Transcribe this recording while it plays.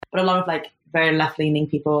but a lot of like very left-leaning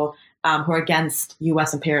people who are against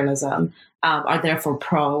US imperialism are therefore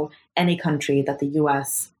pro any country that the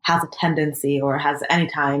US has a tendency or has any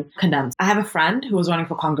time condemned. I have a friend who was running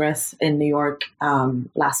for Congress in New York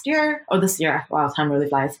last year or this year. Wow, time really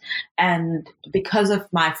flies. And because of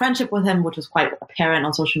my friendship with him, which was quite apparent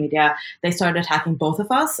on social media, they started attacking both of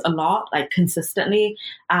us a lot, like consistently,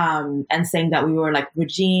 and saying that we were like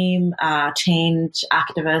regime change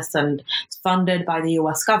activists and funded by the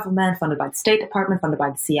US government, funded by the State Department, funded by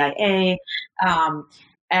the CIA.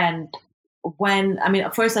 And when, I mean,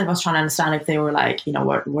 at first I was trying to understand if they were like, you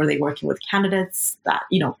know, were they working with candidates that,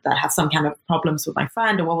 you know, that have some kind of problems with my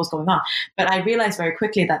friend or what was going on? But I realized very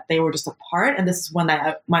quickly that they were just a part. And this is when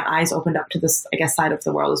my eyes opened up to this, I guess, side of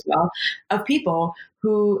the world as well, of people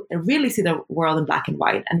who really see the world in black and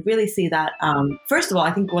white and really see that, first of all, I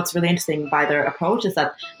think what's really interesting by their approach is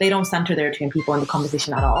that they don't center the Eritrean people in the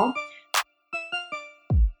conversation at all.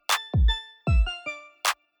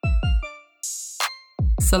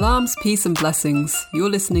 Salams, peace and blessings. You're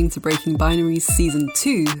listening to Breaking Binaries Season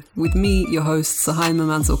 2 with me, your host, Suhaima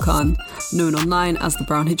Manzoor Khan, known online as the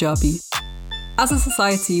Brown Hijabi. As a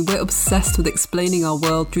society, we're obsessed with explaining our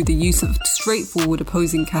world through the use of straightforward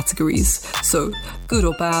opposing categories. So, good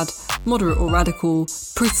or bad, moderate or radical,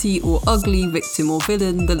 pretty or ugly, victim or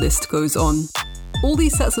villain, the list goes on. All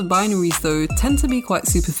these sets of binaries, though, tend to be quite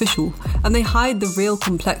superficial, and they hide the real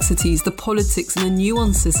complexities, the politics and the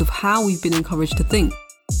nuances of how we've been encouraged to think.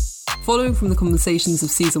 Following from the conversations of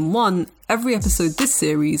Season 1, every episode this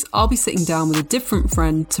series, I'll be sitting down with a different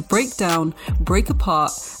friend to break down, break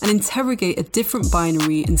apart, and interrogate a different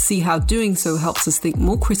binary and see how doing so helps us think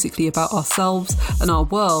more critically about ourselves and our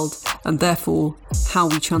world, and therefore, how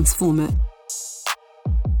we transform it.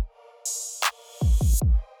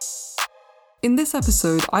 In this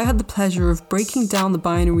episode, I had the pleasure of breaking down the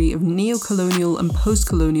binary of neo-colonial and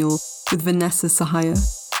post-colonial with Vanessa Sahaya.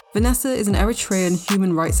 Vanessa is an Eritrean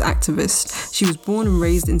human rights activist. She was born and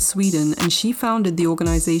raised in Sweden, and she founded the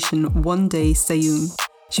organisation One Day Seyum.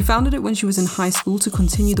 She founded it when she was in high school to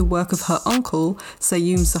continue the work of her uncle,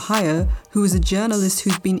 Seyum Sahaya, who is a journalist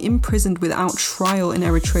who's been imprisoned without trial in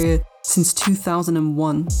Eritrea since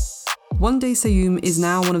 2001. One Day Seyum is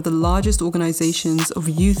now one of the largest organisations of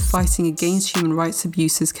youth fighting against human rights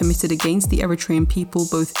abuses committed against the Eritrean people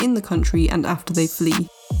both in the country and after they flee.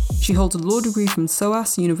 She holds a law degree from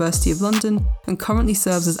SOAS, University of London, and currently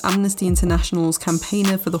serves as Amnesty International's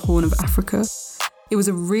campaigner for the Horn of Africa. It was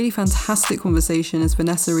a really fantastic conversation as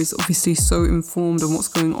Vanessa is obviously so informed on what's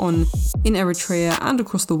going on in Eritrea and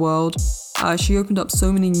across the world. She opened up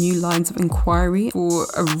so many new lines of inquiry for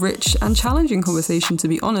a rich and challenging conversation, to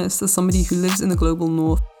be honest, as somebody who lives in the global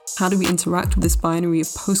north. How do we interact with this binary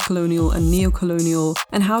of post-colonial and neo-colonial?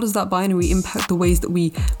 And how does that binary impact the ways that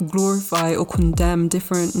we glorify or condemn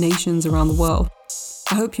different nations around the world?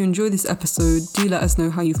 I hope you enjoy this episode. Do let us know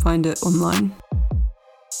how you find it online.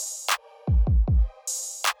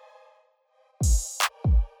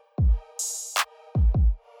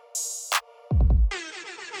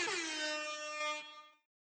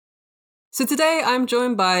 So today I'm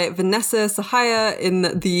joined by Vanessa Sahaya in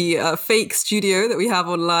the fake studio that we have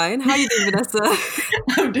online. How are you doing, Vanessa?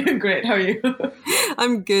 I'm doing great. How are you?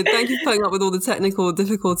 I'm good. Thank you for putting up with all the technical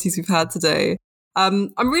difficulties we've had today.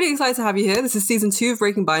 I'm really excited to have you here. This is Season 2 of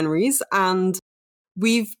Breaking Binaries, and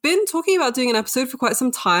we've been talking about doing an episode for quite some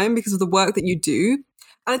time because of the work that you do.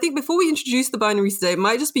 And I think before we introduce the binaries today, it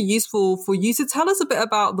might just be useful for you to tell us a bit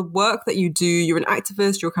about the work that you do. You're an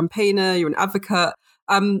activist, you're a campaigner, you're an advocate.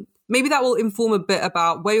 Maybe that will inform a bit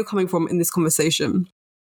about where you're coming from in this conversation.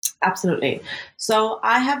 Absolutely. So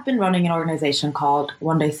I have been running an organization called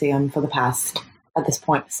One Day Seyum for the past, at this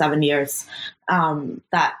point, 7 years,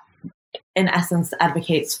 that in essence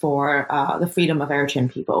advocates for the freedom of Eritrean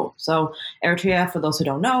people. So Eritrea, for those who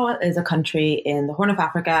don't know, is a country in the Horn of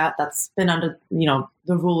Africa that's been under,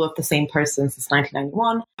 the rule of the same person since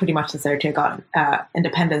 1991, pretty much since Eritrea got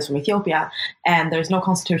independence from Ethiopia. And there's no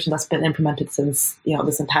constitution that's been implemented since,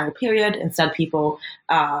 this entire period. Instead, people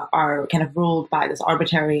are kind of ruled by this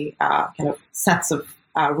arbitrary kind of sets of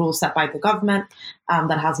rules set by the government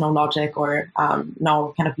that has no logic or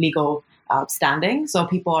no kind of legal standing. So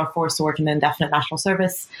people are forced to work in indefinite national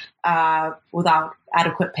service without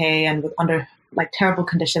adequate pay and under terrible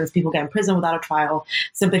conditions. People get in prison without a trial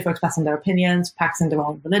simply for expressing their opinions, practicing their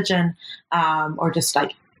own religion, or just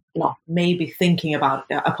maybe thinking about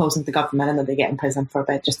opposing the government, and then they get in prison for a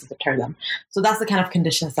bit just to deter them. So that's the kind of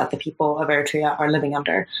conditions that the people of Eritrea are living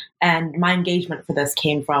under. And my engagement for this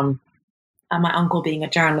came from my uncle being a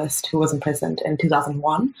journalist who was imprisoned in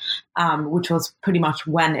 2001, which was pretty much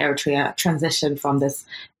when Eritrea transitioned from this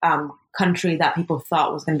country that people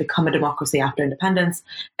thought was going to become a democracy after independence.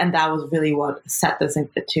 And that was really what set this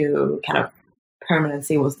into kind of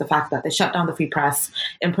permanency, was the fact that they shut down the free press,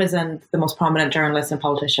 imprisoned the most prominent journalists and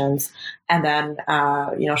politicians, and then,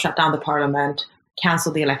 shut down the parliament,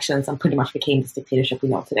 canceled the elections, and pretty much became this dictatorship we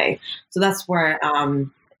know today. So that's where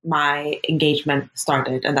my engagement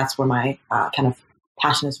started, and that's where my kind of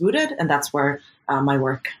passion is rooted, and that's where my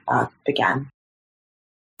work began.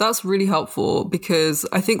 That's really helpful, because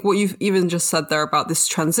I think what you've even just said there about this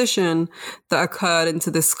transition that occurred into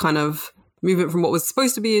this kind of movement from what was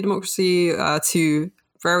supposed to be a democracy to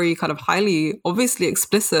very kind of highly, obviously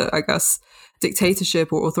explicit, I guess,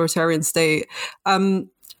 dictatorship or authoritarian state,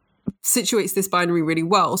 situates this binary really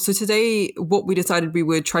well. So today, what we decided we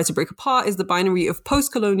would try to break apart is the binary of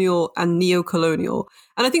post-colonial and neo-colonial.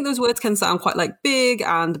 And I think those words can sound quite like big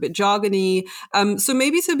and a bit jargony. So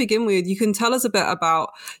maybe to begin with, you can tell us a bit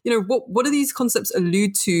about, what do these concepts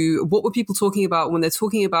allude to? What were people talking about when they're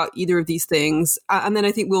talking about either of these things? And then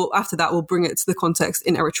I think after that, we'll bring it to the context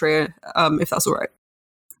in Eritrea, if that's all right.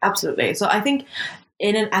 Absolutely. So I think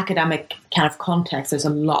in an academic kind of context, there's a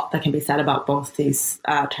lot that can be said about both these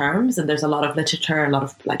terms, and there's a lot of literature, a lot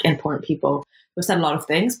of important people who've said a lot of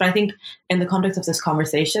things. But I think in the context of this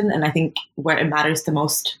conversation, and I think where it matters the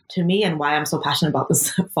most to me and why I'm so passionate about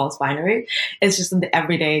this false binary, is just in the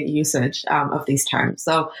everyday usage of these terms.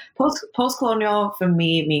 So post-colonial for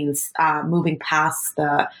me means moving past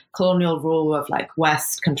the colonial rule of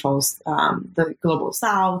West controls the global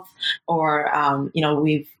South, or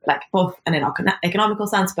we've both in an economical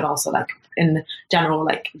sense, but also in general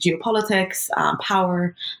geopolitics,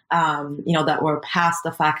 power. That we're past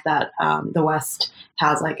the fact that the West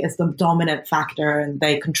has is the dominant factor and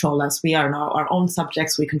they control us. We are not our own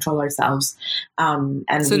subjects. We control ourselves. And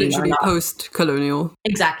so literally post-colonial.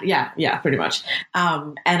 Exactly. Yeah, pretty much.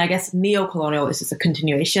 And I guess neo-colonial is just a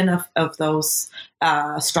continuation of those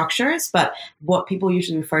structures. But what people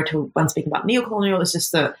usually refer to when speaking about neo-colonial is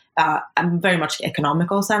just the very much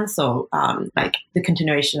economical sense. So the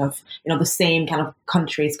continuation of, the same kind of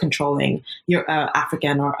countries controlling your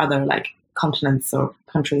African or other continents or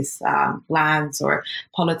countries' lands or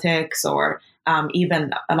politics, or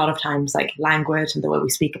even a lot of times language and the way we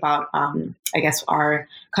speak about, I guess, our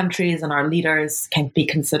countries and our leaders can be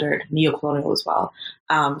considered neo-colonial as well.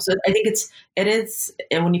 So I think it is,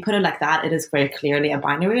 and when you put it like that, it is very clearly a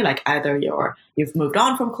binary. Either you've moved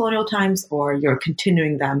on from colonial times or you're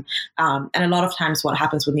continuing them. And a lot of times what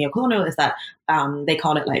happens with neo-colonial is that they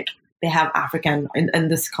call it they have African, in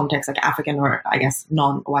this context, African or I guess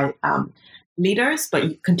non-white leaders,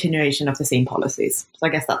 but continuation of the same policies. So I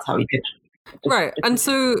guess that's how you could. Right. And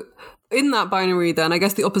so in that binary, then I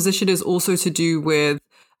guess the opposition is also to do with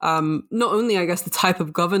not only, I guess, the type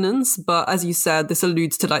of governance, but as you said, this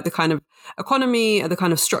alludes to the kind of economy and the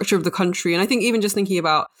kind of structure of the country. And I think even just thinking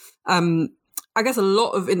about, I guess, a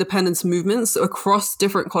lot of independence movements across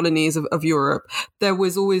different colonies of Europe, there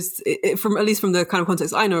was always, from at least from the kind of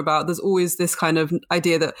context I know about, there's always this kind of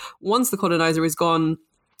idea that once the colonizer is gone,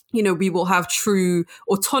 we will have true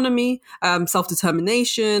autonomy,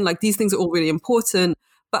 self-determination. These things are all really important.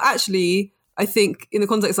 But actually, I think in the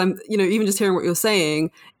context I'm, even just hearing what you're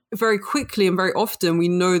saying, very quickly and very often we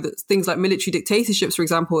know that things like military dictatorships, for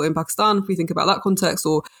example, in Pakistan, if we think about that context,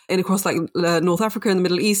 or across North Africa and the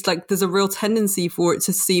Middle East, there's a real tendency for it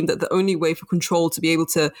to seem that the only way for control to be able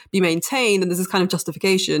to be maintained, and there's this kind of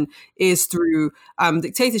justification, is through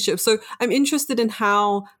dictatorship. So I'm interested in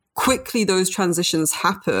how quickly those transitions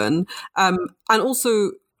happen. And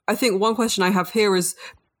also, I think one question I have here is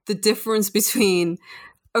the difference between,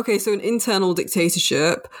 okay, so an internal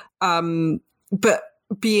dictatorship, but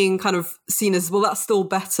being kind of seen as, well, that's still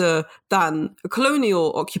better than a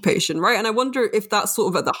colonial occupation, right? And I wonder if that's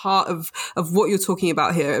sort of at the heart of what you're talking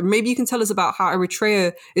about here. Maybe you can tell us about how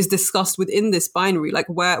Eritrea is discussed within this binary,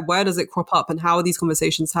 where does it crop up and how are these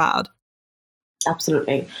conversations had?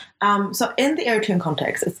 Absolutely. So in the Eritrean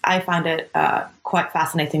context, I find it quite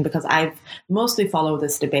fascinating because I've mostly followed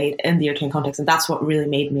this debate in the Eritrean context. And that's what really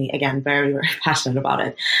made me, again, very, very passionate about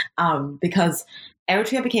it. Because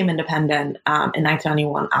Eritrea became independent in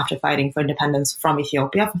 1991 after fighting for independence from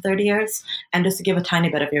Ethiopia for 30 years. And just to give a tiny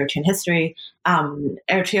bit of Eritrean history,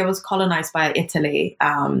 Eritrea was colonized by Italy,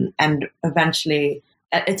 and eventually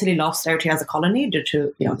Italy lost Eritrea as a colony due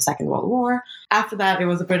to the Second World War. After that, it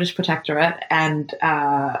was a British protectorate, and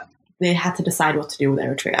they had to decide what to do with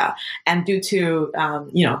Eritrea. And due to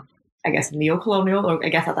I guess neo-colonial, or I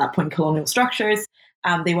guess at that point colonial structures,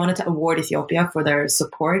 they wanted to award Ethiopia for their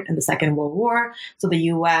support in the Second World War. So the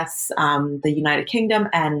US, the United Kingdom,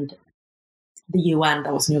 and the UN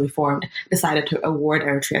that was newly formed decided to award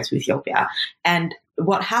Eritrea to Ethiopia. And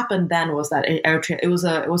what happened then was that Eritrea, it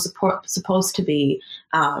was supposed to be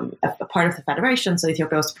a part of the federation. So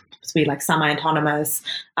Ethiopia was supposed to be like semi-autonomous,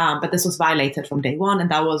 but this was violated from day one, and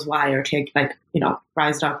that was why Eritrea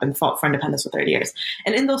rised up and fought for independence for 30 years.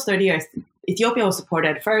 And in those 30 years, Ethiopia was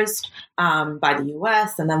supported first by the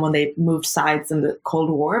US, and then when they moved sides in the Cold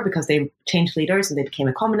War because they changed leaders and they became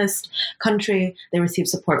a communist country, they received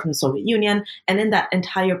support from the Soviet Union. And in that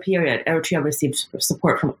entire period, Eritrea received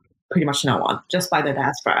support from pretty much no one, just by the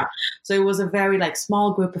diaspora. So it was a very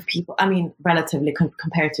small group of people, relatively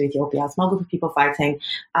compared to Ethiopia, a small group of people fighting,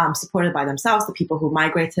 supported by themselves. The people who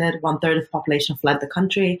migrated, 1/3 of the population fled the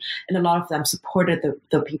country, and a lot of them supported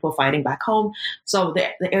the people fighting back home. So the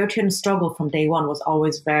Eritrean struggle from day one was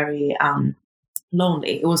always very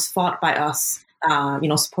lonely. It was fought by us,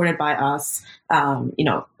 supported by us,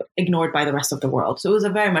 ignored by the rest of the world. So it was a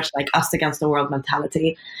very much like us against the world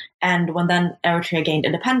mentality. And when then Eritrea gained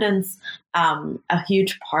independence, a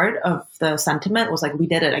huge part of the sentiment was we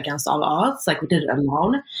did it against all odds, we did it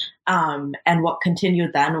alone. And what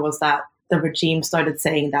continued then was that the regime started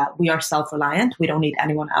saying that we are self-reliant. We don't need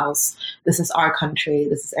anyone else. This is our country.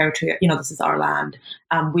 This is Eritrea. This is our land.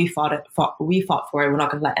 We fought for it. We're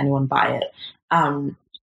not going to let anyone buy it.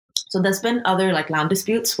 So there's been other land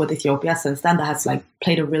disputes with Ethiopia since then that has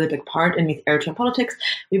played a really big part in Eritrean politics.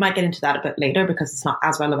 We might get into that a bit later because it's not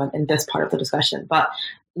as relevant in this part of the discussion. But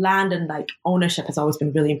land and ownership has always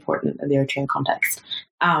been really important in the Eritrean context.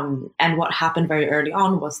 And what happened very early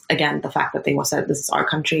on was, again, the fact that they said this is our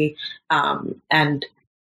country. And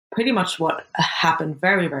pretty much what happened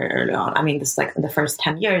very, very early on, this in the first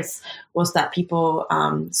 10 years, was that people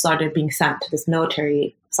started being sent to this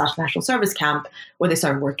military/national service camp where they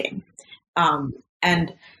started working.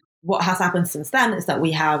 And what has happened since then is that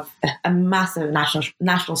we have a massive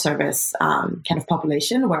national service kind of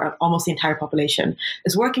population where almost the entire population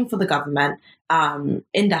is working for the government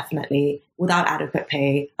indefinitely without adequate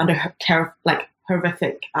pay under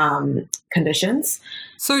horrific conditions.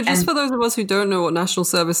 So just for those of us who don't know what national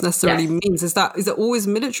service necessarily means, is it always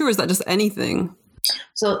military or is that just anything?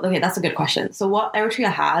 So, okay, that's a good question. So what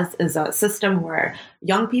Eritrea has is a system where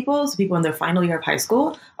young people, so people in their final year of high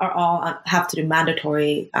school, are all have to do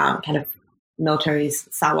mandatory kind of military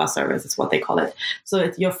Sawa service is what they call it. So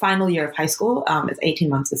it's your final year of high school. It's 18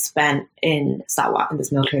 months is spent in Sawa, in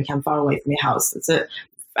this military camp far away from your house. It's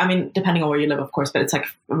depending on where you live, of course, but it's a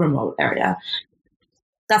remote area.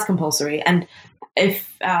 That's compulsory. And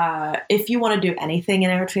if you want to do anything in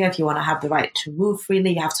Eritrea, if you want to have the right to move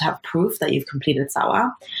freely, you have to have proof that you've completed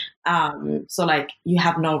Sawa. So you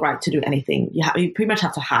have no right to do anything. You pretty much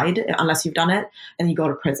have to hide unless you've done it, and you go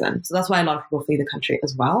to prison. So that's why a lot of people flee the country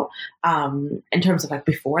as well. In terms of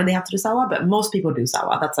before they have to do Sawa, but most people do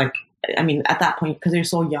Sawa. That's at that point, because you're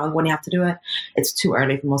so young when you have to do it, it's too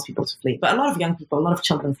early for most people to flee. But a lot of young people, a lot of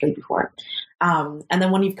children flee before. And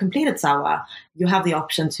then when you've completed Sawa, you have the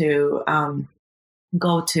option to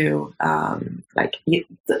go to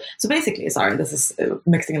so basically, sorry, this is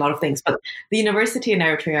mixing a lot of things, but the university in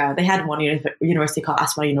Eritrea, they had one university called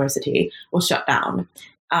Asmara University, was shut down.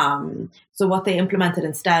 So what they implemented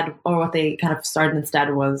instead, or what they kind of started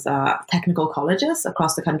instead, was technical colleges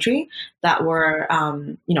across the country that were,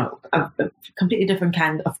 a completely different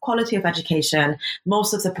kind of quality of education.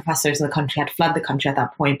 Most of the professors in the country had fled the country at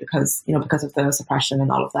that point because of the suppression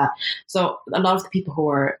and all of that. So a lot of the people who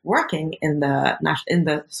were working in the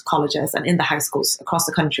colleges and in the high schools across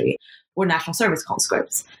the country were national service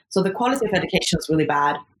conscripts. So the quality of education was really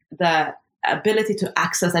bad. The ability to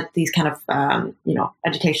access at these kind of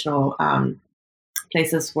educational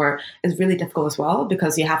places is really difficult as well,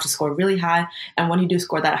 because you have to score really high, and when you do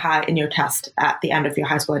score that high in your test at the end of your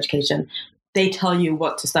high school education, they tell you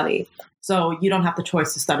what to study. So you don't have the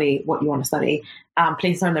choice to study what you want to study.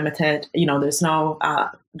 Places are limited. There's no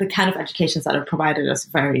the kind of educations that are provided is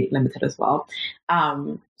very limited as well.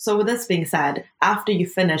 So with this being said, after you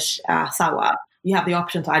finish Sawa, you have the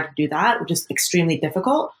option to either do that, which is extremely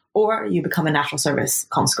difficult, or you become a national service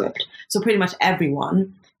conscript. So pretty much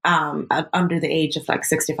everyone under the age of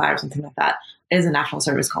 65 or something like that is a national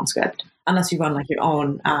service conscript, unless you run your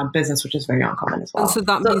own business, which is very uncommon as well. And so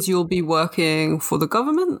that means you'll be working for the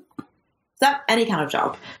government? That any kind of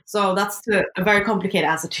job. So that's a very complicated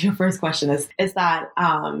answer to your first question is that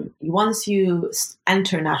once you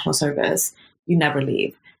enter national service, you never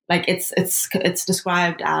leave. It's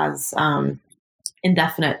described as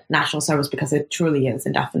indefinite national service because it truly is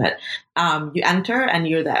indefinite. You enter and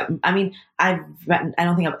you're there. I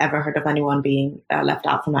don't think I've ever heard of anyone being left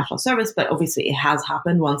out from national service, but obviously it has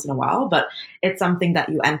happened once in a while. But it's something that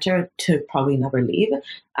you enter to probably never leave.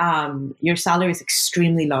 Your salary is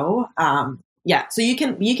extremely low. Yeah, so you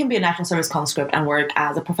can be a national service conscript and work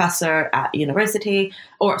as a professor at university,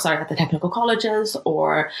 or sorry, at the technical colleges,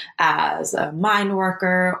 or as a mine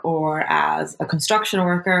worker, or as a construction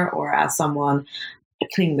worker, or as someone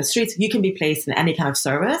cleaning the streets. You can be placed in any kind of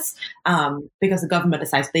service because the government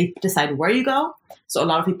they decide where you go. So a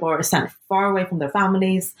lot of people are sent far away from their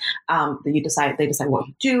families. They decide what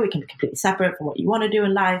you do. It can be completely separate from what you want to do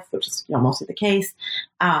in life, which is mostly the case.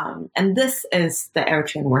 And this is the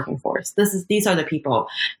Eritrean working force. These are the people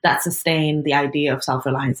that sustain the idea of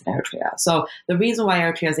self-reliance in Eritrea. So the reason why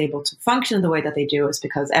Eritrea is able to function the way that they do is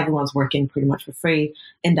because everyone's working pretty much for free,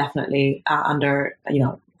 indefinitely, under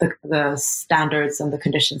the standards and the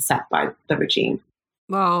conditions set by the regime.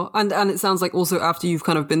 Wow. And it sounds like also after you've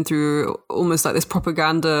kind of been through almost like this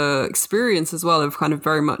propaganda experience as well of kind of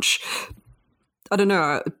very much, I don't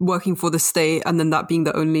know, working for the state and then that being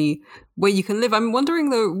the only way you can live. I'm wondering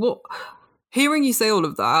though, hearing you say all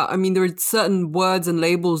of that, I mean, there are certain words and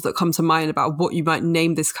labels that come to mind about what you might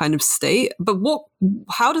name this kind of state, but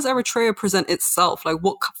how does Eritrea present itself? Like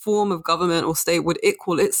what form of government or state would it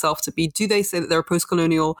call itself to be? Do they say that they're a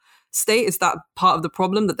post-colonial state? Is that part of the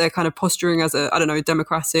problem, that they're kind of posturing as a, I don't know,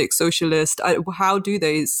 democratic, socialist? How do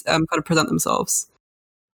they kind of present themselves?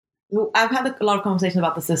 I've had a lot of conversations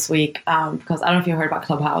about this week because I don't know if you heard about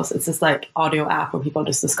Clubhouse. It's this like audio app where people are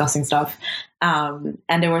just discussing stuff. And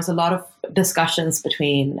there was a lot of discussions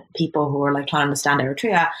between people who are like trying to understand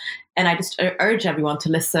Eritrea. And I just urge everyone to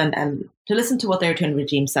listen to what the Eritrean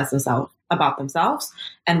regime says about themselves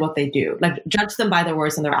and what they do. Like judge them by their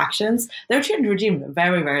words and their actions. The Eritrean regime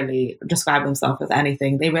very rarely describe themselves as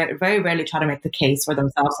anything. They very rarely try to make the case for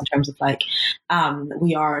themselves in terms of like,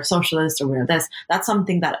 we are socialists or we're this. That's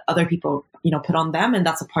something that other people, put on them. And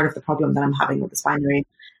that's a part of the problem that I'm having with this binary.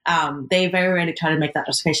 They very rarely try to make that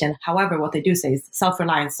justification. However, what they do say is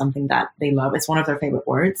self-reliance is something that they love. It's one of their favorite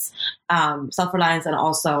words. Self-reliance and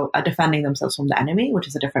also defending themselves from the enemy, which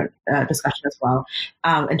is a different discussion as well,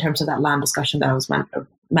 in terms of that land discussion that I was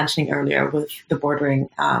mentioning earlier with the bordering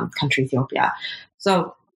country Ethiopia.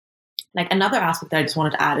 So like another aspect that I just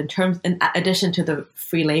wanted to add in addition to the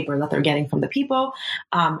free labor that they're getting from the people,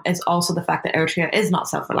 is also the fact that Eritrea is not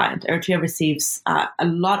self-reliant. Eritrea receives a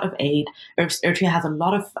lot of aid. Eritrea has a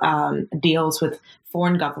lot of deals with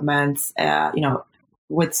foreign governments,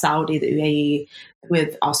 with Saudi, the UAE,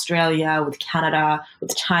 with Australia, with Canada,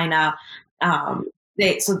 with China.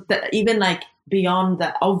 Even like beyond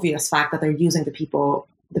the obvious fact that they're using the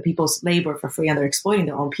people's labor for free and they're exploiting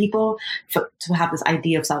their own people to have this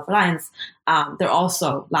idea of self-reliance, they're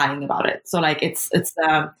also lying about it. So like it's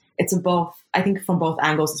a both, I think from both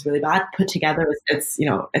angles it's really bad. Put together,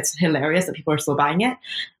 it's hilarious that people are still buying it.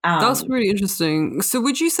 That's really interesting. So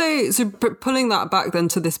would you say, pulling that back then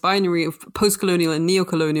to this binary of post-colonial and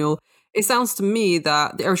neo-colonial, it sounds to me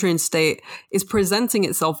that the Eritrean state is presenting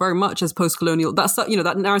itself very much as post-colonial. That's, that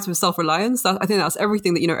narrative of self-reliance. I think that's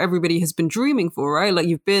everything that, everybody has been dreaming for, right? Like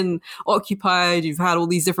you've been occupied, you've had all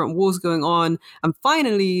these different wars going on, and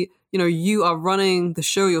finally, you are running the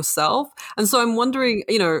show yourself. And so I'm wondering,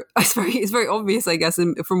 it's very obvious, I guess,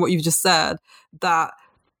 from what you've just said, that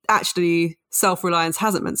actually self-reliance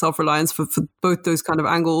hasn't meant self-reliance for both those kind of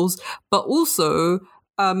angles. But also,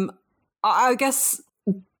 I guess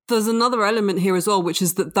there's another element here as well, which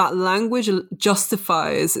is that language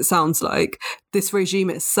justifies, it sounds like, this regime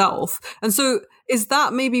itself. And so is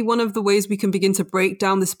that maybe one of the ways we can begin to break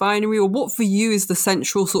down this binary? Or what for you is the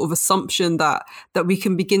central sort of assumption that we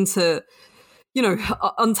can begin to,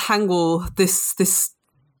 untangle this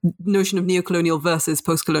notion of neocolonial versus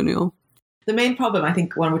post-colonial? The main problem, I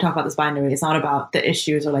think, when we talk about this binary, is not about the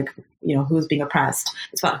issues or like, who's being oppressed.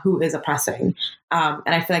 It's about who is oppressing. And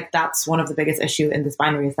I feel like that's one of the biggest issues in this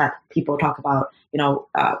binary is that people talk about,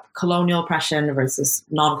 colonial oppression versus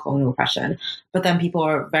non-colonial oppression. But then people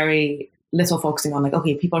are very little focusing on like,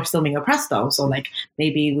 okay, people are still being oppressed though. So like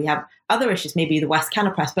maybe we have other issues. Maybe the West can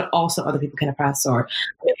oppress, but also other people can oppress, or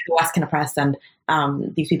maybe the West can oppress and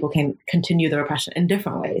these people can continue their oppression in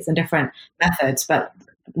different ways, in different methods. But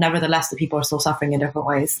nevertheless, the people are still suffering in different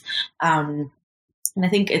ways. And I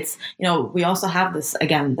think it's, we also have this,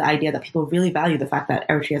 again, the idea that people really value the fact that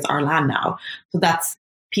Eritrea is our land now. So that's,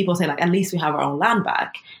 people say like, at least we have our own land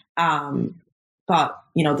back. But,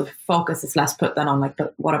 the focus is less put then on like,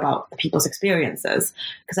 but what about the people's experiences?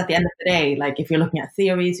 Because at the end of the day, like if you're looking at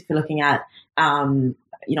theories, if you're looking at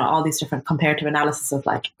all these different comparative analysis of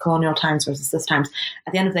like colonial times versus this times.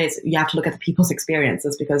 At the end of the day, you have to look at the people's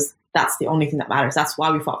experiences, because that's the only thing that matters. That's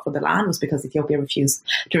why we fought for the land, was because Ethiopia refused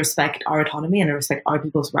to respect our autonomy and to respect our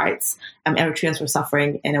people's rights. Eritreans were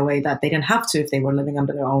suffering in a way that they didn't have to if they were living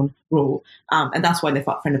under their own rule. And that's why they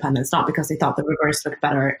fought for independence, not because they thought the reverse looked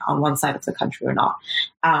better on one side of the country or not.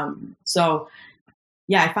 So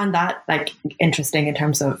yeah, I find that like interesting in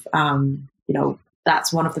terms of,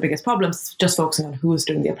 that's one of the biggest problems, just focusing on who's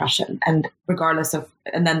doing the oppression. And regardless of,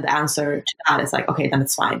 and then the answer to that is like, okay, then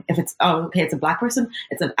it's fine. If it's, it's a Black person,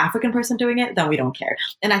 it's an African person doing it, then we don't care.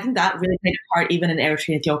 And I think that really played a part even in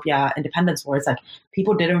Eritrea, Ethiopia independence wars. Like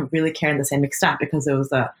people didn't really care in the same extent, because there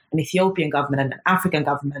was an Ethiopian government and an African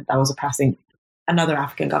government that was oppressing another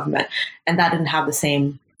African government. And that didn't have the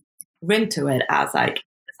same ring to it as like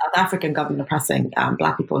the South African government oppressing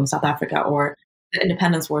Black people in South Africa, or the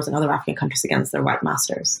independence wars in other African countries against their white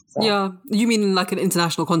masters. So. Yeah, you mean in like an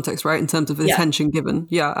international context, right? In terms of the attention given.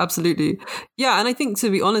 Yeah, absolutely. Yeah, and I think,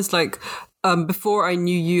 to be honest, like before I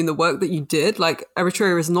knew you and the work that you did, like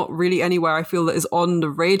Eritrea is not really anywhere I feel that is on the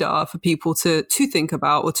radar for people to think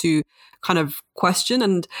about or to kind of question.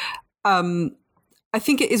 And I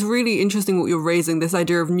think it is really interesting what you're raising, this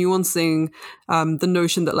idea of nuancing the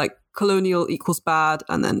notion that like colonial equals bad,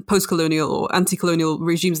 and then post-colonial or anti-colonial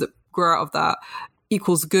regimes that grow out of that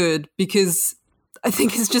equals good, because I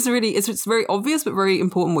think it's just really, it's very obvious, but very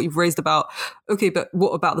important what you've raised about, okay, but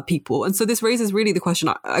what about the people? And so this raises really the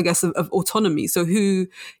question, I guess, of autonomy. So who,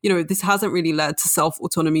 this hasn't really led to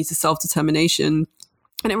self-autonomy, to self-determination.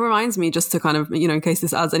 And it reminds me, just to kind of, in case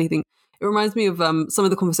this adds anything, it reminds me of some of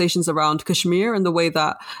the conversations around Kashmir and the way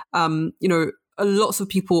that, lots of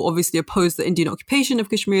people obviously oppose the Indian occupation of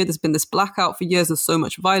Kashmir. There's been this blackout for years. There's so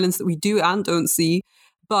much violence that we do and don't see.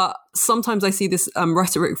 But sometimes I see this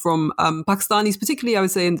rhetoric from Pakistanis, particularly I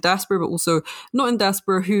would say in the diaspora, but also not in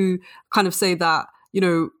diaspora, who kind of say that,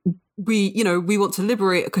 we want to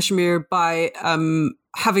liberate Kashmir by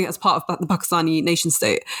having it as part of the Pakistani nation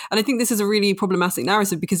state. And I think this is a really problematic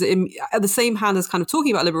narrative, because at the same hand as kind of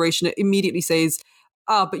talking about liberation, it immediately says,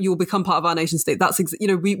 but you'll become part of our nation state. That's,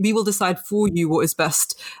 we will decide for you what is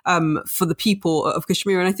best for the people of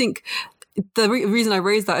Kashmir. And I think the reason I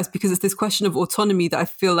raise that is because it's this question of autonomy that I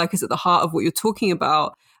feel like is at the heart of what you're talking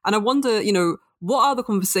about. And I wonder, what are the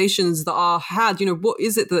conversations that are had? What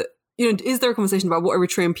is it that, is there a conversation about what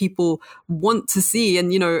Eritrean people want to see?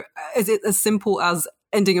 And, is it as simple as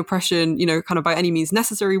ending oppression, kind of by any means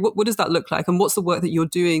necessary? What does that look like? And what's the work that you're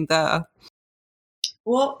doing there?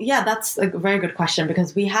 Well, yeah, that's a very good question,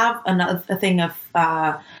 because we have a thing of,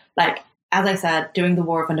 as I said, during the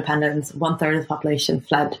War of Independence, 1/3 of the population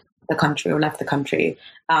fled the country or left the country.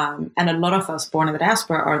 And a lot of us born in the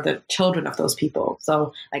diaspora are the children of those people.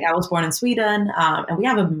 So like I was born in Sweden, and we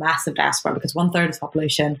have a massive diaspora, because 1/3 of the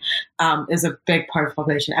population is a big part of the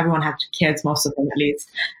population. Everyone has kids, most of them at least.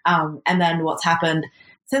 And then what's happened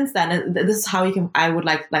since then, this is how I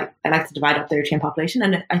like to divide up the Eritrean population.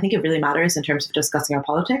 And I think it really matters in terms of discussing our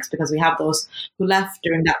politics, because we have those who left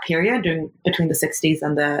during that period, between the 60s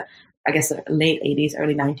and the, I guess, late 80s,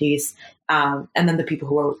 early 90s. And then the people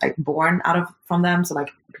who were like born from them. So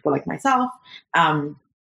like people like myself, and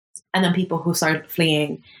then people who started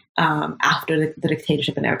fleeing after the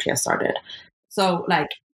dictatorship in Eritrea started. So like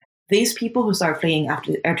these people who started fleeing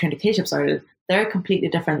after the Eritrean dictatorship started, they're a completely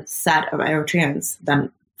different set of Eritreans than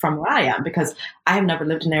from where I am, because I have never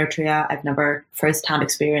lived in Eritrea. I've never firsthand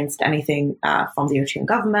experienced anything from the Eritrean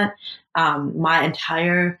government. My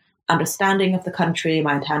entire understanding of the country,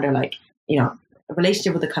 my entire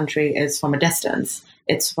relationship with the country is from a distance.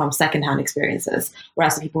 It's from secondhand experiences,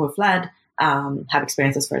 whereas the people who fled have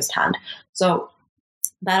experiences firsthand. So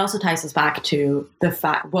that also ties us back to the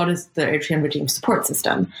fact, what is the Eritrean regime support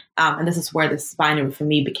system? And this is where this binary for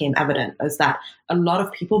me became evident, is that a lot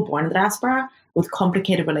of people born in the diaspora with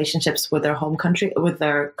complicated relationships with their home country, with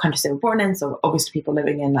their countries they were born in. So obviously people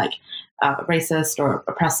living in racist or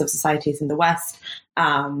oppressive societies in the West,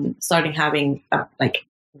 starting having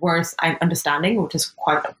worse understanding, which is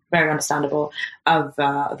quite very understandable, of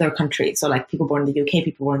their country. So like people born in the UK,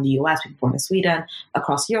 people born in the US, people born in Sweden,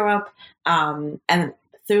 across Europe. And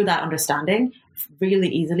through that understanding, really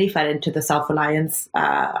easily fed into the self-reliance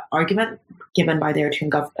argument given by the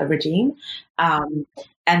Eritrean regime.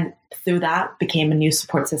 And through that became a new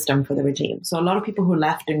support system for the regime. So a lot of people who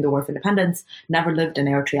left during the War of Independence never lived in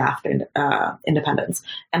Eritrea after independence.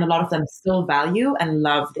 And a lot of them still value and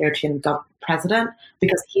love the Eritrean president,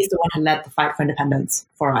 because he's the one who led the fight for independence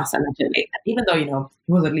for us, allegedly. Even though, he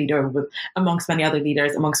was a leader amongst many other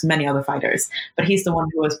leaders, amongst many other fighters. But he's the one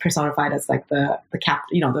who was personified as like the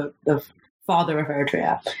father of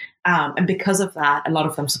Eritrea. And because of that, a lot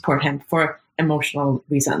of them support him for emotional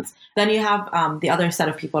reasons. Then you have the other set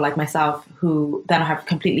of people like myself who then have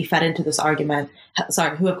completely fed into this argument,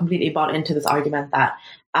 who have completely bought into this argument that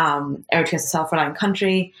Eritrea is a self-reliant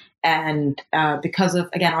country. And because of,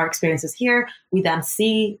 again, our experiences here, we then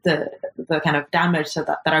see the kind of damage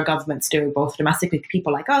that our governments do, both domestically to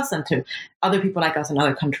people like us and to other people like us in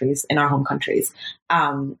other countries, in our home countries.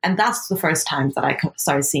 And that's the first times that I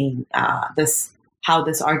started seeing how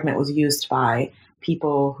this argument was used by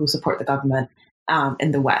people who support the government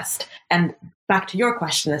in the West. And back to your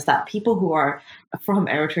question, is that people who are from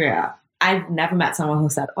Eritrea, I've never met someone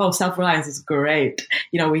who said, oh, self-reliance is great.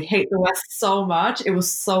 We hate the West so much. It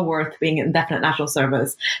was so worth being in indefinite national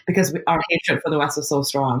service because our hatred for the West was so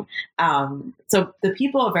strong. So the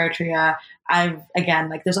people of Eritrea,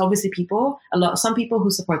 there's obviously some people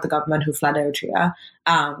who support the government who fled Eritrea.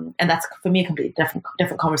 And that's, for me, a completely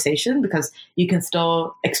different conversation because you can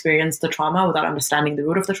still experience the trauma without understanding the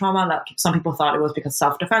root of the trauma. Like some people thought it was because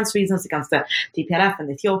self-defense reasons against the TPLF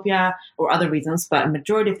in Ethiopia or other reasons, but a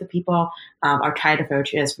majority of the people are tired of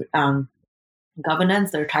Eritrea's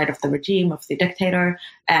governance. They're tired of the regime, of the dictator,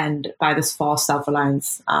 and by this false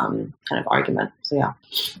self-reliance kind of argument. So, yeah.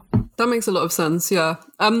 That makes a lot of sense, yeah.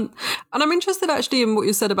 And I'm interested actually in what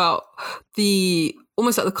you said about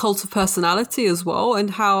almost like the cult of personality as well, and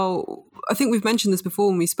how, I think we've mentioned this before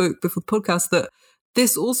when we spoke before the podcast, that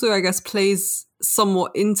this also, I guess, plays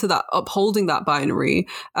somewhat into that, upholding that binary.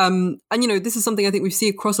 And, this is something I think we see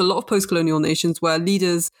across a lot of post-colonial nations where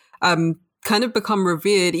leaders kind of become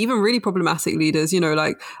revered, even really problematic leaders,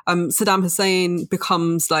 like Saddam Hussein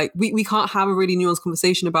becomes like, we can't have a really nuanced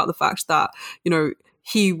conversation about the fact that,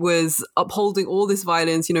 he was upholding all this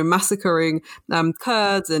violence, massacring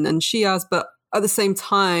Kurds and Shias, but at the same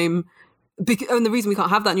time, and the reason we can't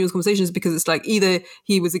have that nuanced conversation is because it's like either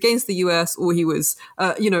he was against the US or he was,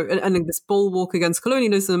 and this bulwark against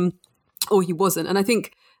colonialism, or he wasn't. And I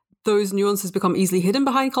think those nuances become easily hidden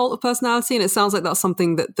behind cult of personality, and it sounds like that's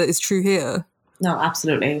something that is true here. No,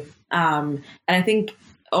 absolutely. And I think,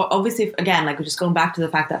 obviously, again, like just going back to the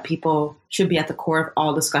fact that people should be at the core of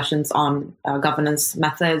all discussions on governance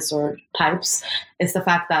methods or types, is the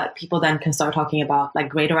fact that people then can start talking about like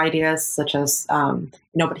greater ideas, such as,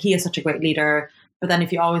 but he is such a great leader. But then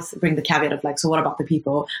if you always bring the caveat of like, so what about the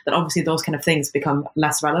people, then obviously those kind of things become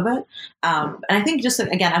less relevant. And I think just to,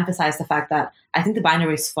 again, emphasize the fact that I think the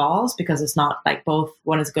binary is false because it's not like both,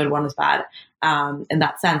 one is good, one is bad. In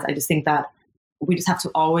that sense, I just think that we just have to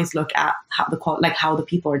always look at how the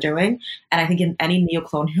people are doing. And I think in any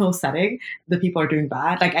neo-colonial setting, the people are doing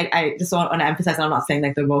bad. Like I just want to emphasize, and I'm not saying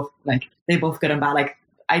like they're both good and bad. Like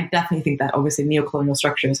I definitely think that obviously neo-colonial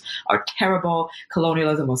structures are terrible.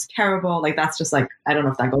 Colonialism was terrible. Like that's just like, I don't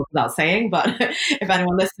know if that goes without saying, but if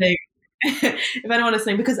anyone listening,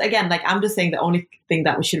 because again, like I'm just saying the only thing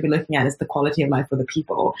that we should be looking at is the quality of life for the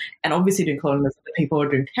people. And obviously during colonialism, the people were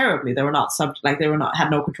doing terribly. They were not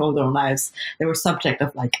had no control of their own lives. They were subject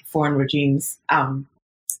of like foreign regimes. And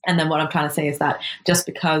then what I'm trying to say is that just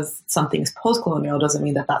because something's post-colonial doesn't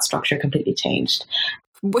mean that structure completely changed.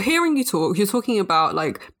 Hearing you talk, you're talking about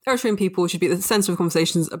like Eritrean people should be at the center of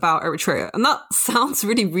conversations about Eritrea. And that sounds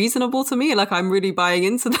really reasonable to me. Like I'm really buying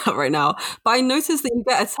into that right now. But I noticed that you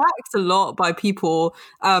get attacked a lot by people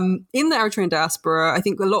in the Eritrean diaspora, I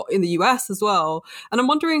think a lot in the US as well. And I'm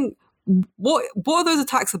wondering, what are those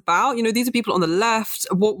attacks about? These are people on the left.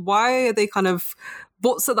 Why are they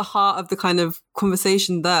what's at the heart of the kind of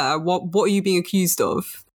conversation there? What are you being accused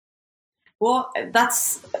of? Well,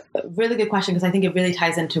 that's a really good question because I think it really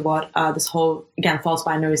ties into what this whole, again, false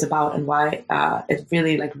binary is about and why it's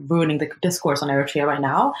really like ruining the discourse on Eritrea right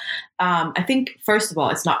now. I think, first of all,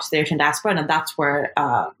 it's not just the Eritrean diaspora, and that's where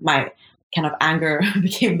my kind of anger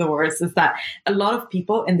became the worst, is that a lot of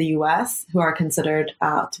people in the US who are considered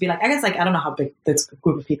to be like, I guess, like, I don't know how big this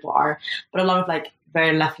group of people are, but a lot of like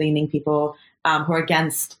very left-leaning people who are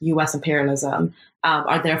against US imperialism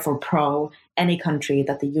are therefore pro any country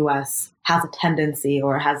that the US has a tendency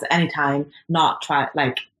or has at any time not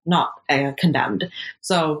condemned.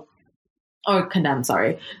 So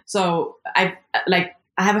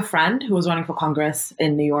I have a friend who was running for Congress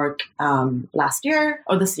in New York last year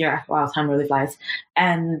or this year. Wow, time really flies.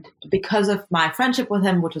 And because of my friendship with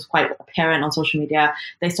him, which was quite apparent on social media,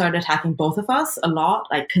 they started attacking both of us a lot,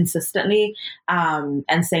 like consistently,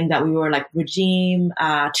 and saying that we were like regime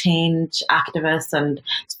change activists and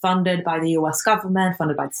funded by the US government,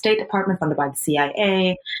 funded by the State Department, funded by the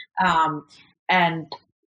CIA. And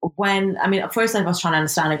at first I was trying to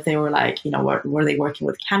understand if they were like, were they working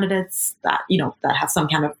with candidates that, that had some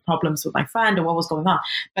kind of problems with my friend, or what was going on.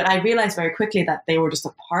 But I realized very quickly that they were just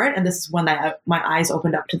a part. And this is when my eyes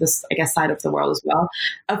opened up to this, I guess, side of the world as well,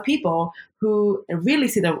 of people who really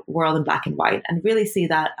see the world in black and white, and really see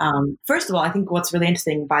that, first of all, I think what's really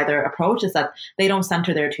interesting by their approach is that they don't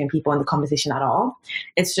center the Eritrean people in the conversation at all.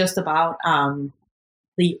 It's just about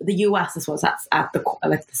the U.S. is what's at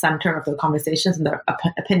the center of the conversations and their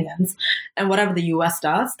opinions, and whatever the U.S.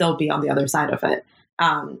 does, they'll be on the other side of it.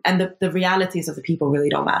 And the realities of the people really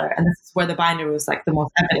don't matter. And this is where the binary was like the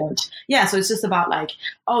most evident. Yeah, so it's just about like,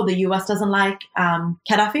 oh, the U.S. doesn't like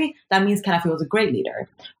Gaddafi. That means Gaddafi was a great leader.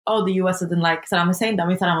 Oh, the U.S. doesn't like Saddam Hussein. That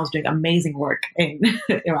means Saddam was doing amazing work in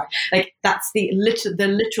Iraq. Like that's the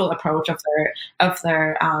literal approach of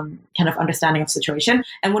their kind of understanding of the situation.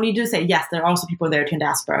 And when you do say, yes, there are also people there in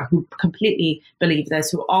diaspora who completely believe this,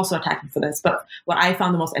 who also attacking for this. But what I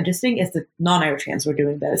found the most interesting is that non-Eritreans were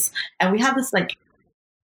doing this. And we have this like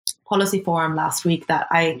policy forum last week that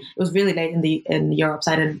it was really late in Europe,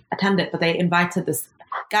 so I didn't attend it, but they invited this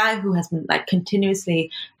guy who has been like continuously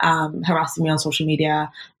harassing me on social media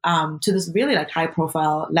to this really like high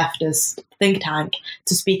profile leftist think tank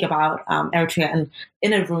to speak about Eritrea, and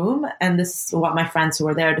in a room. And this is what my friends who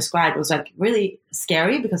were there described was like really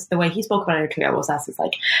scary, because the way he spoke about Eritrea was as it's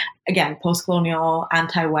like, again, post-colonial,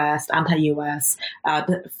 anti-West, anti-US,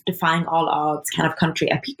 defying all odds kind of country,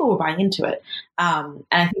 and people were buying into it. And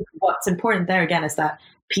I think what's important there again is that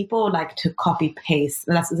people like to copy paste,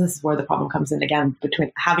 and this is where the problem comes in again,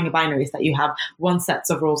 between having a binary, is that you have one set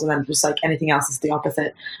of rules and then just like anything else is the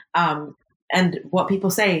opposite. And what people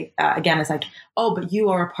say, again, is like, oh, but you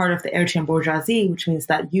are a part of the Eritrean bourgeoisie, which means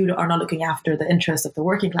that you are not looking after the interests of the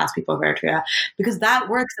working class people of Eritrea, because that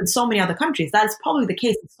works in so many other countries. That is probably the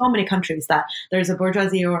case in so many countries, that there's a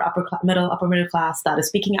bourgeoisie or upper middle class that is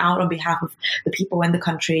speaking out on behalf of the people in the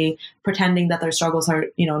country, pretending that their struggles are,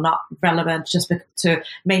 not relevant just to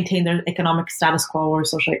maintain their economic status quo or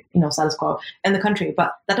social, status quo in the country.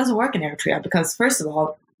 But that doesn't work in Eritrea, because first of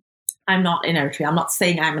all, I'm not in Eritrea. I'm not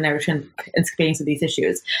saying I'm an Eritrean experiencing these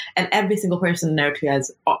issues. And every single person in Eritrea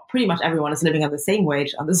is, pretty much everyone is living on the same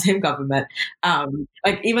wage, on the same government.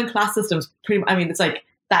 Like even class systems, it's like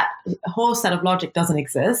that whole set of logic doesn't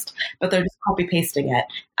exist, but they're just copy pasting it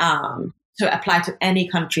to apply to any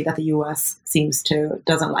country that the US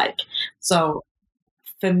doesn't like. So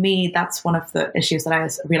for me, that's one of the issues that I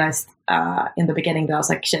realized in the beginning, that I was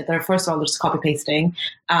like, shit, they're first of all just copy pasting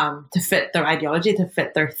to fit their ideology, to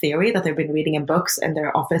fit their theory that they've been reading in books in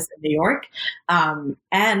their office in New York.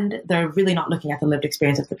 And they're really not looking at the lived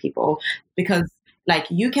experience of the people, because like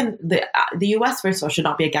the US, first of all, should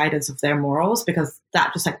not be a guidance of their morals, because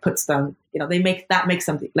that just like puts them, makes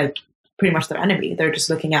them like pretty much their enemy. They're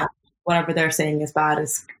just looking at whatever they're saying is bad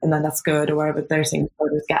and then that's good, or whatever they're saying is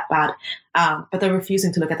good is bad. But they're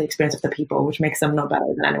refusing to look at the experience of the people, which makes them no better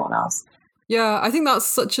than anyone else. Yeah, I think that's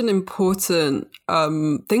such an important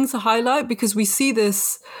thing to highlight, because we see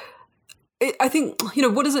this. I think,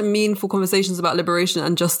 what does it mean for conversations about liberation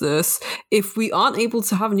and justice if we aren't able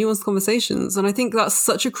to have nuanced conversations? And I think that's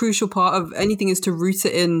such a crucial part of anything, is to root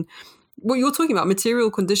it in what you're talking about,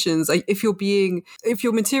 material conditions. Like if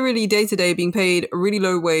you're materially day to day being paid a really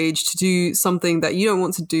low wage to do something that you don't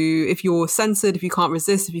want to do, if you're censored, if you can't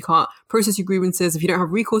resist, if you can't process your grievances, if you don't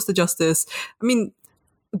have recourse to justice,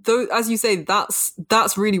 though, as you say,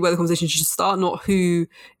 that's really where the conversation should start, not who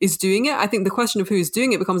is doing it. I think the question of who is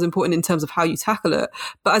doing it becomes important in terms of how you tackle it.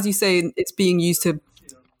 But as you say, it's being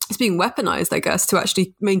weaponized, I guess, to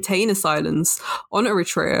actually maintain a silence on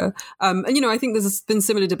Eritrea. And, I think there's been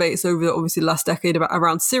similar debates over, obviously, the last decade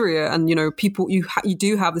around Syria. And, people, you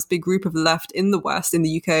do have this big group of the left in the West, in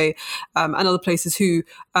the UK, and other places who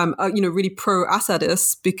are, really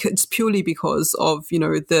pro-Assadists, purely because of,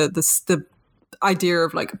 the idea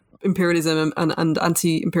of like imperialism and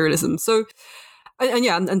anti-imperialism. So,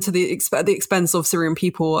 and to the expense of Syrian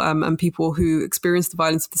people and people who experience the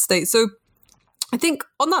violence of the state. So, I think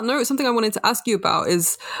on that note, something I wanted to ask you about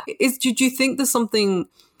is do you think there's some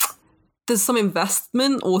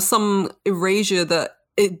investment or some erasure that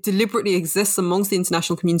it deliberately exists amongst the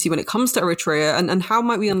international community when it comes to Eritrea, and how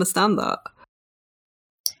might we understand that?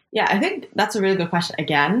 Yeah, I think that's a really good question.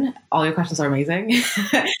 Again, all your questions are amazing.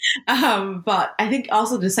 But I think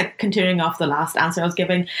also just like continuing off the last answer I was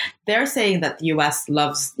giving, they're saying that the US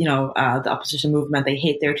loves, the opposition movement. They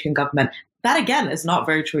hate the Eritrean government. That again is not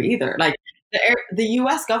very true either. Like the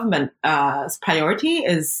US government's priority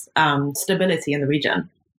is stability in the region.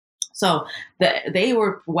 So they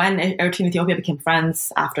were, when Eritrea and Ethiopia became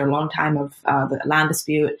friends after a long time of the land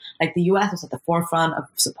dispute, like the US was at the forefront of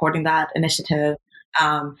supporting that initiative.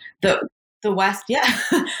 The West, yeah.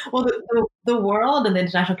 Well, the world and the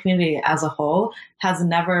international community as a whole has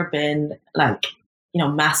never been like,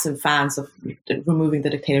 massive fans of removing the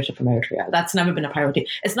dictatorship from Eritrea. That's never been a priority.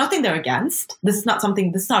 It's nothing they're against.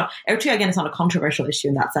 Eritrea, again, it's not a controversial issue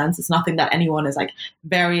in that sense. It's nothing that anyone is like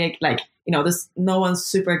very, like, no one's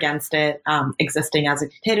super against it existing as a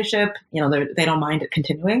dictatorship. They don't mind it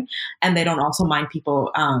continuing, and they don't also mind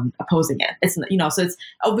people opposing it. It's, so it's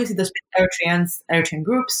obviously there's Eritrean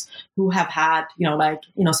groups who have had,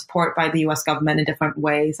 support by the U.S. government in different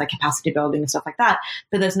ways, like capacity building and stuff like that.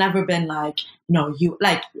 But there's never been like,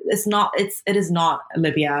 it is not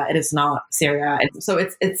Libya, it is not Syria. So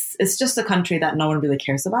it's just a country that no one really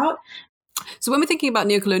cares about. So when we're thinking about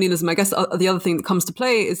neocolonialism, I guess the other thing that comes to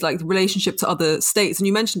play is like the relationship to other states. And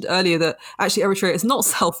you mentioned earlier that actually Eritrea is not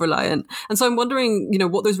self-reliant. And so I'm wondering,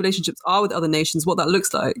 what those relationships are with other nations, what that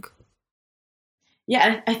looks like.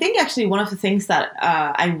 Yeah, I think actually one of the things that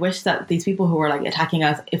I wish that these people who were like attacking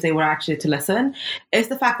us, if they were actually to listen, is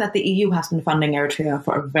the fact that the EU has been funding Eritrea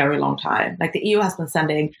for a very long time. Like the EU has been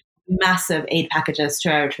sending massive aid packages to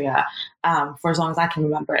Eritrea for as long as I can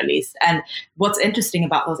remember, at least. And what's interesting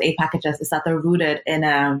about those aid packages is that they're rooted in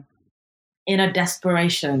a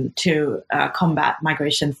desperation to combat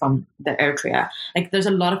migration from the Eritrea. Like there's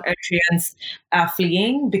a lot of Eritreans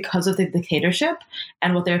fleeing because of the dictatorship.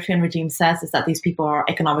 And what the Eritrean regime says is that these people are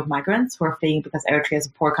economic migrants who are fleeing because Eritrea is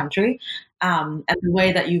a poor country. And the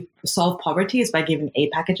way that you solve poverty is by giving aid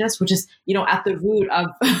packages, which is, at the root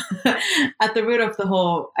of the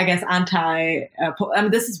whole, I guess,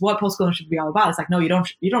 this is what post-colonial should be all about. It's like, no, you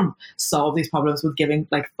don't solve these problems with giving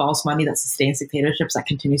like false money that sustains dictatorships, that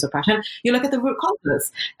continues oppression. You look at the root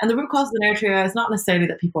causes, and the root cause in Eritrea is not necessarily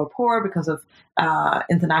that people are poor because of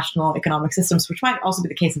international economic systems, which might also be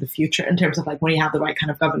the case in the future in terms of like when you have the right kind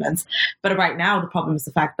of governance. But right now, the problem is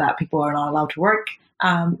the fact that people are not allowed to work,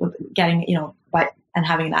 with getting, and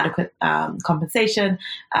having an adequate compensation.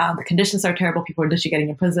 The conditions are terrible. People are literally getting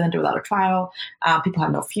imprisoned without a trial. People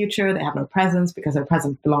have no future. They have no presence because their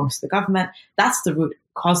presence belongs to the government. That's the root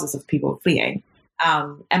causes of people fleeing.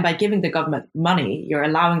 And by giving the government money, you're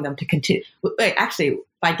allowing them to continue.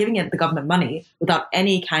 By giving the government money without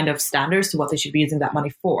any kind of standards to what they should be using that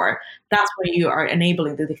money for, that's where you are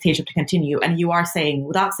enabling the dictatorship to continue. And you are saying,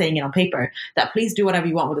 without saying it on paper, that please do whatever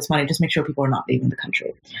you want with this money, just make sure people are not leaving the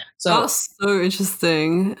country. So that's so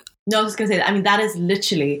interesting. No, I was just going to say that. That is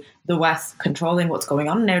literally the West controlling what's going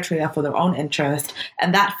on in Eritrea for their own interest.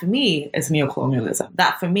 And that, for me, is neocolonialism.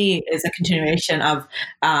 That, for me, is a continuation of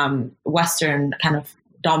Western kind of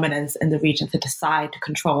dominance in the region to decide, to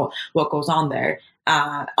control what goes on there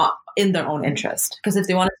in their own interest. Because if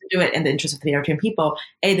they wanted to do it in the interest of the Eritrean people,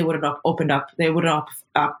 they would have opened up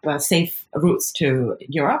safe routes to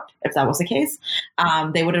Europe, if that was the case.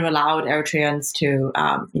 They would have allowed Eritreans to,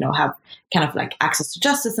 have kind of like access to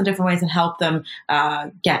justice in different ways and help them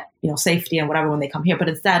get, safety and whatever when they come here. But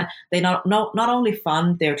instead, they not only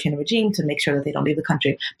fund the Eritrean regime to make sure that they don't leave the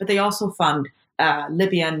country, but they also fund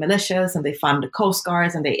Libyan militias, and they fund coast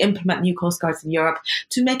guards, and they implement new coast guards in Europe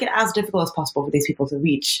to make it as difficult as possible for these people to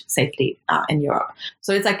reach safety in Europe.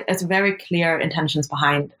 So it's very clear intentions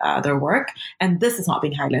behind their work, and this is not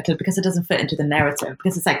being highlighted because it doesn't fit into the narrative.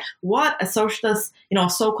 Because it's like, what a socialist, a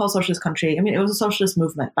so-called socialist country. It was a socialist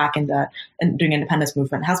movement back during independence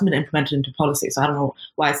movement. It hasn't been implemented into policy, so I don't know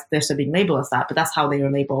why they're still being labeled as that, but that's how they are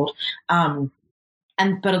labeled.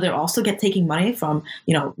 But they're also taking money from,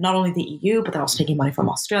 not only the EU, but they're also taking money from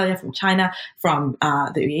Australia, from China, from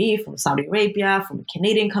the UAE, from Saudi Arabia, from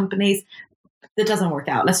Canadian companies. That doesn't work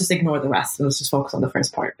out. Let's just ignore the rest and let's just focus on the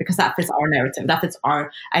first part, because that fits our narrative, that fits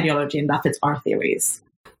our ideology, and that fits our theories.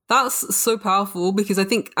 That's so powerful, because I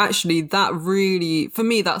think actually that really, for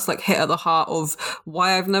me, that's like hit at the heart of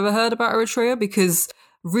why I've never heard about Eritrea, because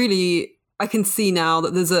really I can see now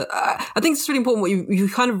that there's I think it's really important what you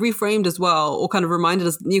kind of reframed as well, or kind of reminded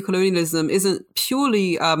us, neocolonialism isn't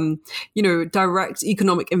purely, direct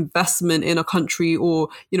economic investment in a country, or,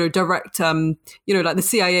 direct, like the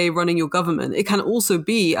CIA running your government. It can also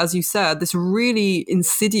be, as you said, this really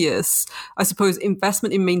insidious, I suppose,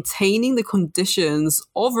 investment in maintaining the conditions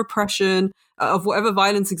of repression, of whatever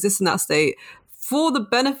violence exists in that state, for the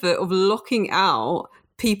benefit of locking out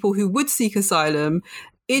people who would seek asylum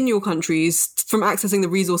in your countries from accessing the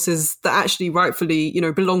resources that actually rightfully,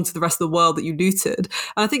 belong to the rest of the world that you looted.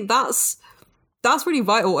 And I think that's really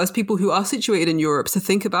vital as people who are situated in Europe to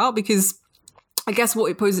think about, because I guess what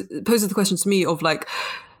it poses the question to me of like,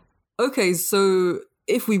 okay, so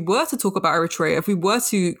if we were to talk about Eritrea, if we were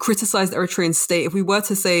to criticize the Eritrean state, if we were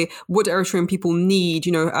to say what Eritrean people need,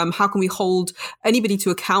 how can we hold anybody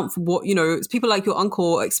to account for what, people like your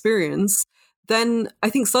uncle experience? then I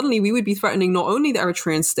think suddenly we would be threatening not only the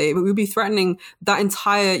Eritrean state, but we would be threatening that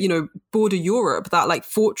entire, border Europe, that like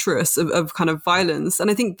fortress of kind of violence. And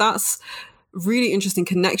I think that's really interesting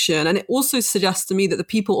connection. And it also suggests to me that the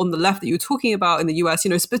people on the left that you were talking about in the US,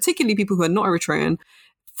 particularly people who are not Eritrean,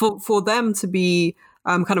 for them to be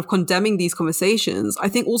kind of condemning these conversations, I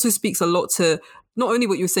think also speaks a lot to not only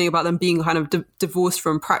what you were saying about them being kind of divorced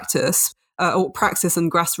from practice, or praxis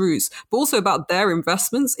and grassroots, but also about their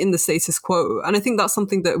investments in the status quo. And I think that's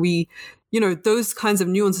something that we, those kinds of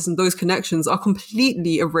nuances and those connections are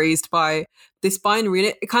completely erased by this binary.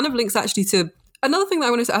 And it kind of links actually to another thing that I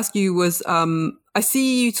wanted to ask you was, I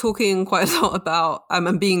see you talking quite a lot about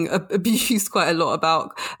and being abused quite a lot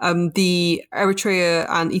about the Eritrea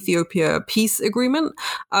and Ethiopia peace agreement.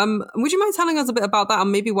 Would you mind telling us a bit about that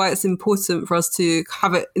and maybe why it's important for us to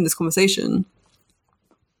have it in this conversation?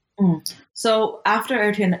 So after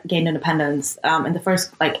Eritrea gained independence, in the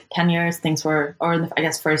first 10 years, things were, or in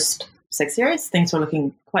the, first 6 years, things were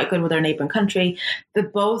looking quite good with their neighboring country. They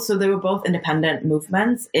were both independent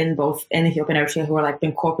movements in Ethiopia and Eritrea who were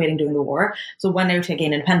been cooperating during the war. So when Eritrea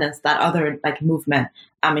gained independence, that other movement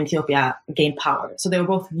in Ethiopia gained power. So they were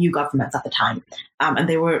both new governments at the time, and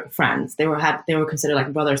they were friends. They were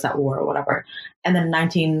considered brothers at war or whatever. And then in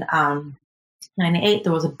 1998,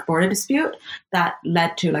 there was a border dispute that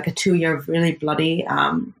led to a 2-year really bloody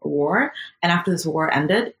war. And after this war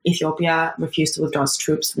ended, Ethiopia refused to withdraw its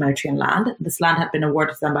troops from Eritrean land. This land had been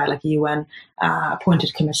awarded to them by a UN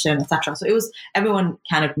appointed commission, etc. So everyone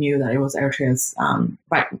kind of knew that it was Eritrea's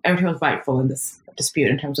right. Eritrea was rightful in this dispute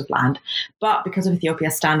in terms of land. But because of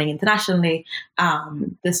Ethiopia's standing internationally,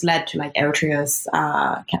 this led to Eritrea's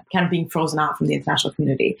kind of being frozen out from the international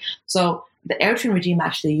community. So the Eritrean regime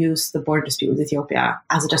actually used the border dispute with Ethiopia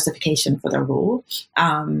as a justification for their rule.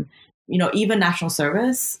 Even national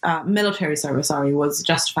service, military service, was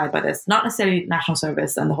justified by this. Not necessarily national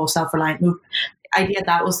service and the whole self-reliant move idea,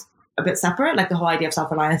 that was a bit separate. The whole idea of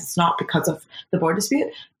self-reliance is not because of the border dispute,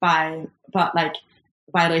 but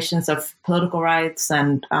violations of political rights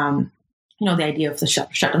and the idea of the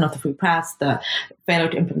shutdown of the free press, the failure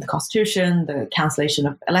to implement the constitution, the cancellation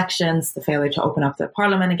of elections, the failure to open up the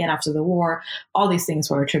parliament again after the war. All these things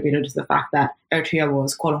were attributed to the fact that Eritrea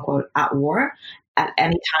was, quote unquote, at war. At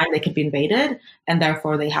any time they could be invaded, and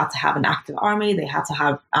therefore they had to have an active army. They had to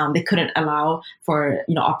have, they couldn't allow for,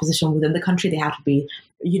 opposition within the country. They had to be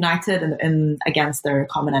united in against their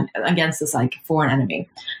against this foreign enemy.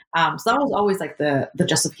 So that was always the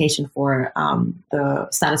justification for the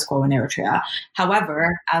status quo in Eritrea.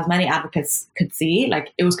 However, as many advocates could see,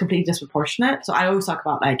 it was completely disproportionate. So I always talk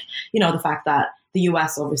about the fact that the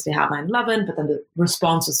US obviously had 9/11, but then the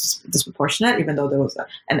response was disproportionate, even though there was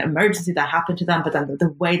an emergency that happened to them. But then the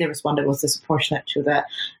way they responded was disproportionate to the,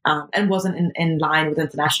 and wasn't in line with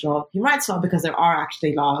international human rights law, because there are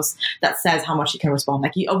actually laws that says how much you can respond.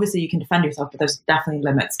 Obviously you can defend yourself, but there's definitely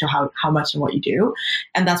limits to how much and what you do.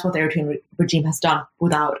 And that's what the Eritrean regime has done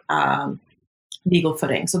without legal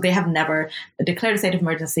footing. So they have never declared a state of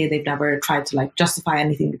emergency. They've never tried to justify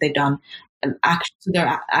anything that they've done to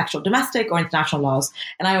their actual domestic or international laws.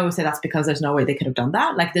 And I always say that's because there's no way they could have done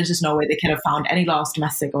that. There's just no way they could have found any laws,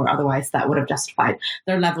 domestic or otherwise, that would have justified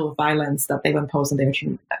their level of violence that they've imposed on the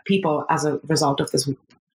Eritrean people as a result of this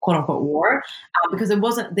quote unquote war, because it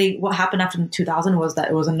wasn't, what happened after 2000 was that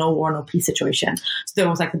it was a no war, no peace situation. So there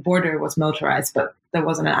was the border was militarized, but there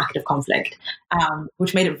wasn't an active conflict,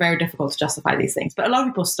 which made it very difficult to justify these things. But a lot of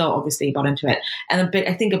people still obviously bought into it. And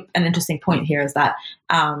I think an interesting point here is that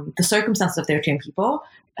the circumstances of the Eritrean people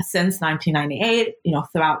since 1998,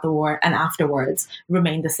 throughout the war and afterwards,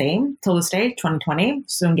 remained the same till this day, 2020,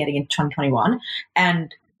 soon getting into 2021.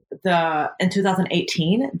 And in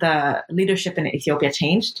 2018, the leadership in Ethiopia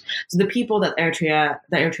changed. So the people that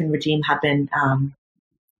the Eritrean regime had been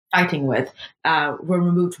fighting with were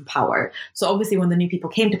removed from power. So obviously when the new people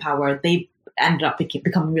came to power, they ended up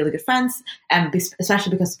becoming really good friends, and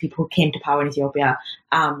especially because the people who came to power in Ethiopia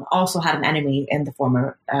also had an enemy in the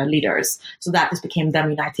former leaders. So that just became them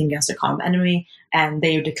uniting against their common enemy, and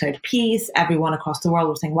they declared peace. Everyone across the world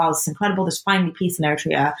was saying, wow, this is incredible. There's finally peace in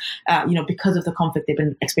Eritrea. Because of the conflict, they've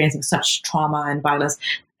been experiencing such trauma and violence.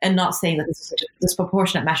 And not saying that this is such a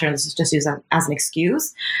disproportionate measure and this is just used as an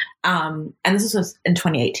excuse. And this was in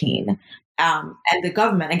 2018. And the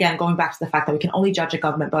government, again, going back to the fact that we can only judge a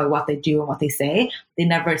government by what they do and what they say, they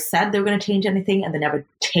never said they were going to change anything, and they never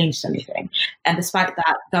changed anything. And despite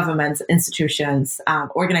that, governments, institutions,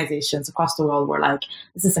 organizations across the world were like,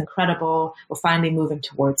 this is incredible. We're finally moving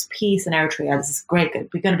towards peace in Eritrea. This is great.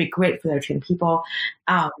 We're going to be great for the Eritrean people.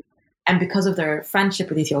 And because of their friendship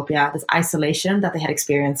with Ethiopia, this isolation that they had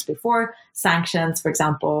experienced before, sanctions, for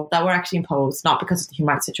example, that were actually imposed, not because of the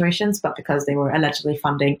human rights situations, but because they were allegedly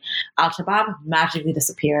funding Al-Shabaab, magically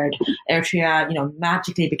disappeared. Eritrea,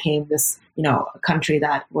 magically became this, country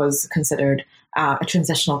that was considered a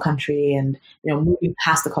transitional country and, moving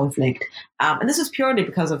past the conflict. And this was purely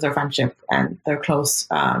because of their friendship and their close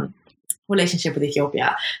relationship with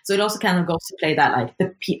Ethiopia. So it also kind of goes to play that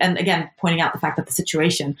and again, pointing out the fact that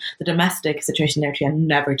the domestic situation in Eritrea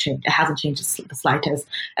never changed. It hasn't changed the slightest,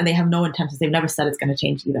 and they have no intentions. They've never said it's going to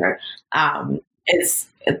change either. It's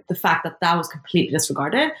the fact that was completely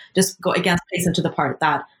disregarded just plays into the part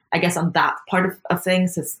that, I guess, on that part of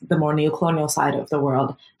things, is the more neocolonial side of the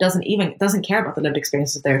world doesn't care about the lived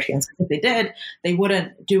experiences of the Eritreans. Because if they did, they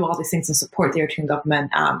wouldn't do all these things to support the Eritrean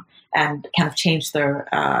government and kind of change their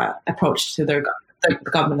approach to the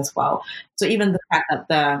government as well. So even the fact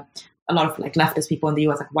that a lot of leftist people in the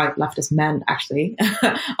US, white leftist men actually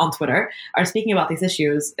on Twitter, are speaking about these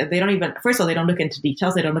issues, they don't even, first of all, they don't look into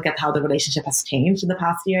details. They don't look at how the relationship has changed in the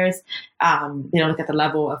past years. They don't look at the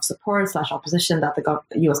level of support / opposition that the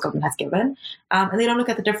US government has given. And they don't look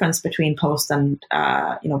at the difference between post and,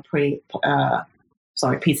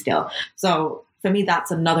 peace deal. So for me, that's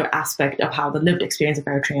another aspect of how the lived experience of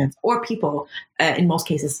Eritreans or people, in most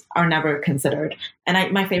cases, are never considered.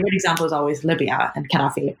 And my favorite example is always Libya and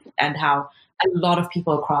Gaddafi, and how a lot of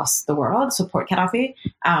people across the world support Gaddafi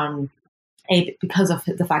because of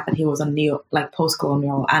the fact that he was a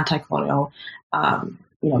post-colonial, anti-colonial,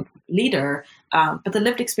 leader. But the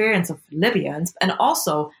lived experience of Libyans and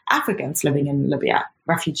also Africans living in Libya,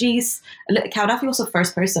 refugees. Gaddafi was the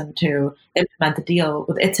first person to implement the deal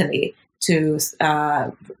with Italy to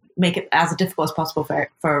make it as difficult as possible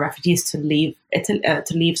for refugees to leave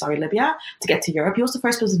Libya to get to Europe. He was the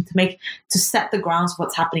first person to set the grounds for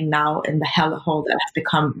what's happening now in the hellhole that has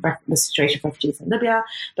become the situation for refugees in Libya,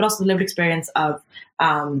 but also the lived experience of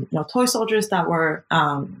toy soldiers that were.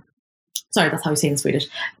 Sorry, that's how you say it in Swedish.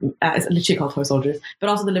 It's literally called toy soldiers. But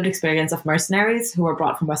also the lived experience of mercenaries who were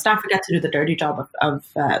brought from West Africa to do the dirty job of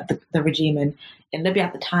the regime in Libya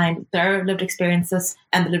at the time. Their lived experiences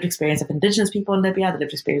and the lived experience of indigenous people in Libya, the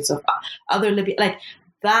lived experience of other Libya,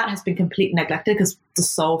 that has been completely neglected because the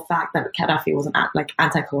sole fact that Gaddafi was an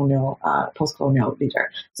anti-colonial, post-colonial leader.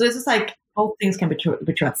 So it's just both things can be true at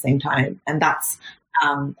the same time, and that's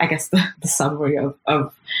I guess the summary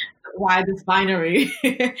of why this binary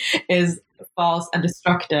is false and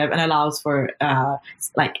destructive and allows for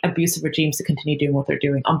abusive regimes to continue doing what they're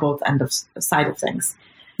doing on both side of things.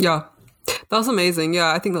 Yeah, that's amazing.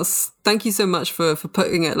 Yeah, I think thank you so much for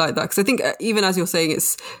putting it like that, because I think even as you're saying,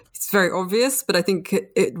 it's very obvious, but I think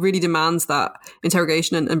it really demands that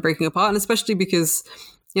interrogation and breaking apart, and especially because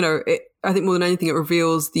I think more than anything it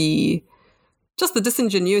reveals just the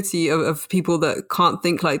disingenuity of people that can't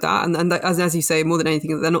think like that. And that, as you say, more than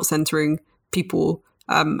anything, they're not centering people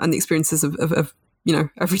and the experiences of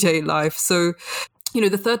everyday life. So,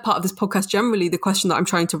 the third part of this podcast, generally, the question that I'm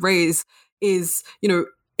trying to raise is,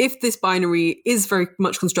 if this binary is very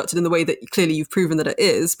much constructed in the way that clearly you've proven that it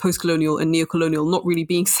is, post-colonial and neo-colonial, not really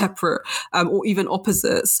being separate or even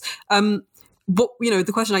opposites, but,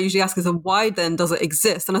 the question I usually ask is, why then does it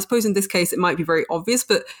exist? And I suppose in this case, it might be very obvious,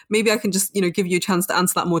 but maybe I can just, give you a chance to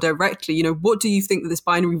answer that more directly. What do you think that this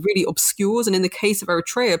binary really obscures? And in the case of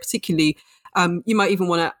Eritrea, particularly, you might even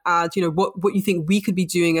want to add, what you think we could be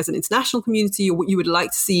doing as an international community, or what you would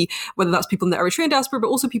like to see, whether that's people in the Eritrean diaspora, but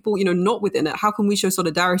also people, not within it. How can we show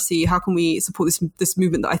solidarity? How can we support this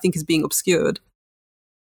movement that I think is being obscured?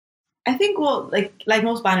 I think, like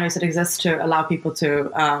most binaries, it exists to allow people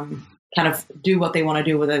to kind of do what they want to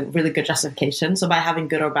do with a really good justification. So by having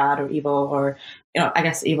good or bad or evil, or, I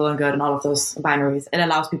guess evil and good and all of those binaries, it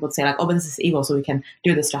allows people to say but this is evil, so we can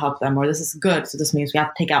do this to help them, or this is good, so this means we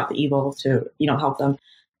have to take out the evil to, help them.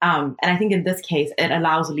 And I think in this case, it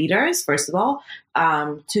allows leaders, first of all,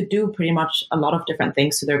 to do pretty much a lot of different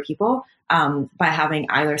things to their people by having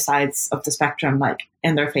either sides of the spectrum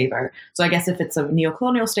in their favor. So I guess if it's a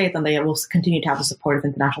neo-colonial state, then they will continue to have the support of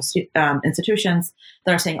international institutions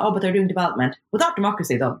that are saying, but they're doing development without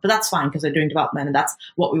democracy, though. But that's fine because they're doing development, and that's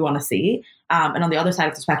what we want to see. And on the other side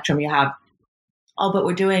of the spectrum, you have, but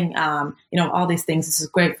we're doing, all these things. This is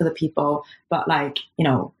great for the people, but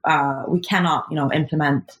we cannot,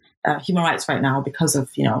 implement human rights right now because of,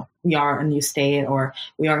 we are a new state, or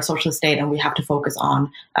we are a socialist state, and we have to focus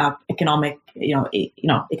on economic,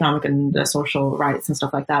 economic and social rights and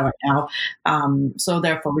stuff like that right now. So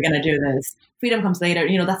therefore, we're going to do this. Freedom comes later.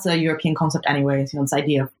 That's a European concept anyways. This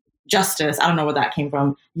idea of justice. I don't know where that came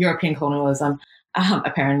from. European colonialism.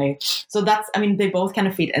 apparently. So that's, I mean, they both kind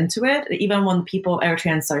of feed into it. Even when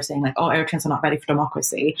Eritreans are saying like, oh, Eritreans are not ready for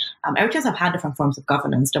democracy. Eritreans have had different forms of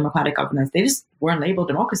governance, democratic governance. They just weren't labeled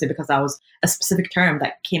democracy because that was a specific term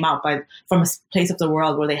that came out from a place of the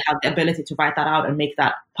world where they had the ability to write that out and make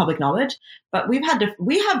that public knowledge. But we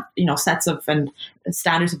have sets of and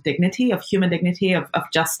standards of dignity, of human dignity, of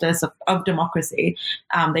justice, of democracy.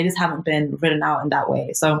 They just haven't been written out in that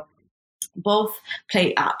way. So both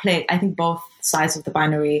play. I think both sides of the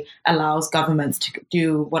binary allows governments to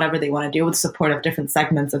do whatever they want to do with support of different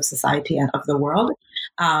segments of society and of the world.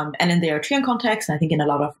 And in the Eritrean context, and I think in a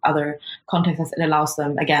lot of other contexts, it allows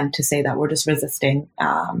them again to say that we're just resisting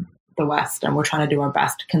the West and we're trying to do our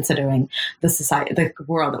best considering the society, the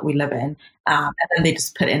world that we live in. And then they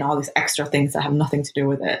just put in all these extra things that have nothing to do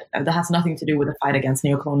with it. That has nothing to do with the fight against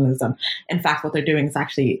neocolonialism. In fact, what they're doing is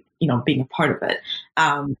actually, being a part of it.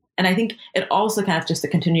 And I think it also kind of, just to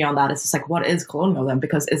continue on that, it's just like, what is colonialism?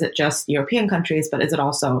 Because is it just European countries, but is it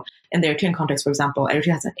also in the Eritrean context, for example,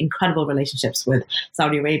 Eritrea has incredible relationships with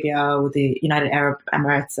Saudi Arabia, with the United Arab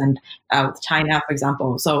Emirates, and with China, for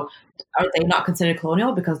example. So are they not considered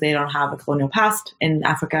colonial because they don't have a colonial past in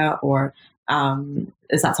Africa? Or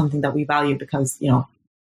is that something that we value because,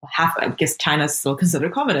 I guess China's still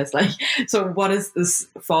considered communist. So what is this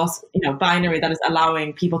false, binary that is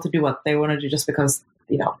allowing people to do what they want to do just because,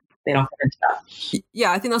 they don't fit into that?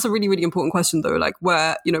 Yeah, I think that's a really, really important question, though, like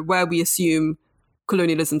where we assume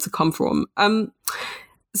colonialism to come from.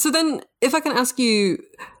 So then if I can ask you,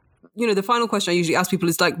 the final question I usually ask people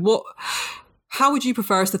is like, how would you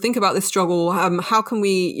prefer us to think about this struggle? How can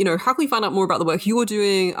we find out more about the work you're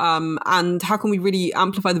doing? And how can we really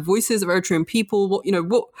amplify the voices of Eritrean people?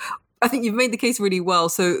 I think you've made the case really well.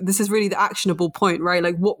 So this is really the actionable point, right?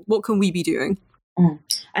 Like what can we be doing?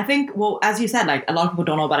 I think, well, as you said, like a lot of people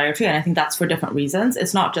don't know about Eritrea, and I think that's for different reasons.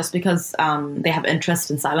 It's not just because they have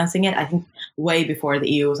interest in silencing it. I think way before the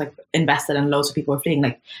EU was like invested and loads of people were fleeing,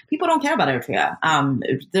 like people don't care about Eritrea.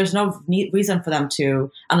 There's no reason for them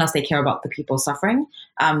to, unless they care about the people suffering.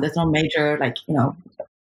 There's no major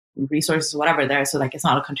resources, whatever there. So like, it's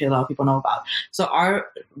not a country a lot of people know about. So our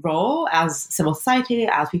role as civil society,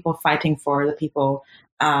 as people fighting for the people,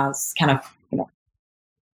 as kind of,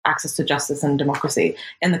 access to justice and democracy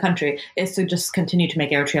in the country, is to just continue to make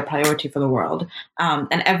Eritrea a priority for the world.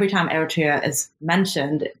 And every time Eritrea is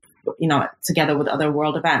mentioned, together with other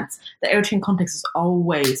world events, the Eritrean context is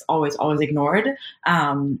always, always, always ignored.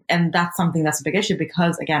 And that's something that's a big issue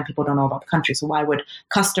because, again, people don't know about the country. So why would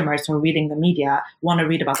customers who are reading the media want to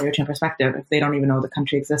read about the Eritrean perspective if they don't even know the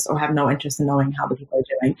country exists or have no interest in knowing how the people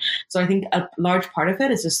are doing? So I think a large part of it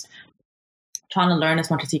is just trying to learn as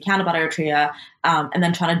much as you can about Eritrea, and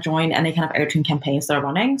then trying to join any kind of Eritrean campaigns that are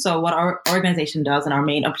running. So what our organization does, and our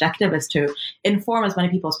main objective, is to inform as many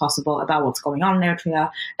people as possible about what's going on in Eritrea,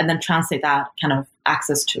 and then translate that kind of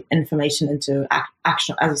access to information into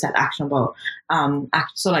action, as you said, actionable.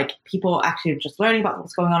 So like people actually just learning about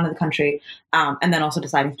what's going on in the country, and then also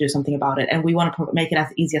deciding to do something about it. And we want to make it as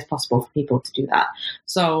easy as possible for people to do that.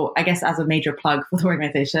 So I guess as a major plug for the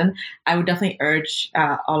organization, I would definitely urge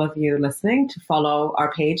all of you listening to follow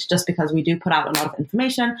our page, just because we do put out a lot of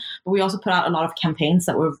information, but we also put out a lot of campaigns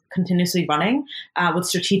that we're continuously running with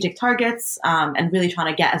strategic targets, and really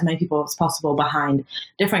trying to get as many people as possible behind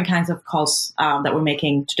different kinds of calls that we're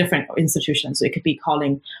making to different institutions. So it could be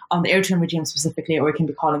calling on the Eritrean regime specifically, or it can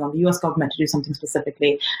be calling on the US government to do something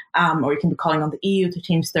specifically, or it can be calling on the EU to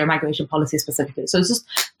change their migration policy specifically. So it's just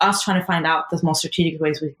us trying to find out the most strategic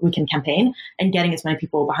ways we can campaign and getting as many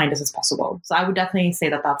people behind us as possible. So I would definitely say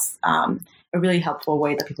that that's a really helpful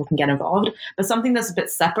way that people can get involved. But something that's a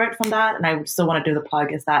bit separate from that, and I would still want to do the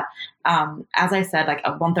plug, is that, as I said, like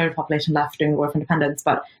 1/3 of the population left during the War for Independence,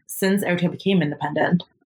 but since Eritrea became independent,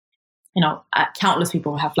 countless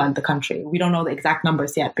people have fled the country. We don't know the exact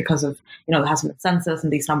numbers yet because of, there hasn't been census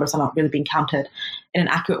and these numbers are not really being counted in an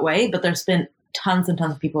accurate way, but there's been tons and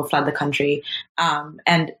tons of people have fled the country.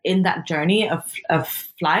 And in that journey of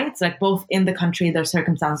flights, like both in the country, their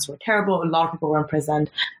circumstances were terrible. A lot of people were imprisoned.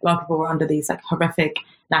 A lot of people were under these like horrific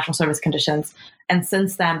national service conditions. And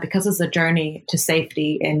since then, because of the journey to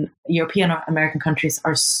safety in European or American countries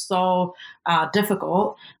are so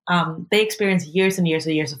difficult, they experience years and years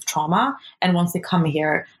and years of trauma. And once they come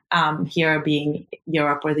here, here being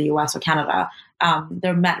Europe or the US or Canada,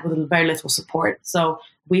 they're met with very little support. So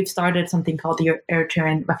we've started something called the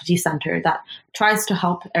Eritrean Refugee Center that tries to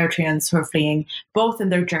help Eritreans who are fleeing, both in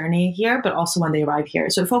their journey here, but also when they arrive here.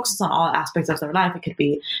 So it focuses on all aspects of their life. It could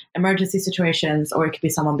be emergency situations, or it could be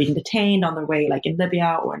someone being detained on their way, like in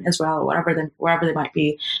Libya or in Israel or wherever they might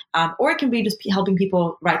be. Or it can be just helping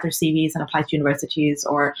people write their CVs and apply to universities,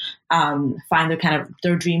 or find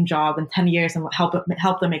their dream job in 10 years and help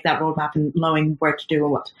them make that roadmap and knowing where to do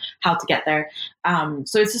and how to get there.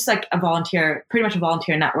 So it's just like pretty much a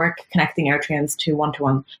volunteer network connecting Eritreans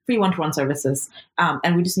to free one-to-one services.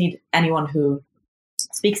 And we just need anyone who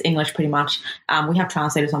speaks English pretty much. We have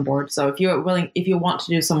translators on board. So if you want to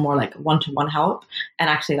do some more like one-to-one help and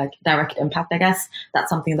actually like direct impact, I guess, that's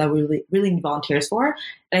something that we really, really need volunteers for.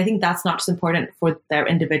 And I think that's not just important for their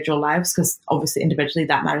individual lives, because obviously individually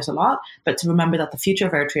that matters a lot, but to remember that the future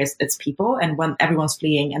of Eritrea is its people. And when everyone's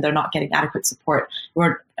fleeing and they're not getting adequate support,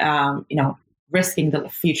 we're, risking the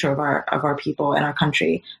future of our people and our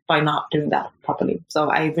country by not doing that properly. So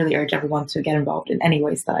I really urge everyone to get involved in any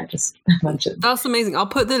ways that I just mentioned. That's amazing. I'll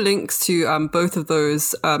put the links to both of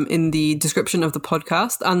those in the description of the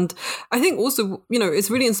podcast. And I think also, it's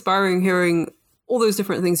really inspiring hearing all those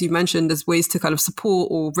different things you mentioned as ways to kind of support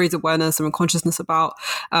or raise awareness and consciousness about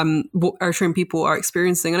what Eritrean people are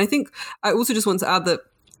experiencing. And I think I also just want to add that,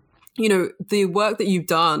 the work that you've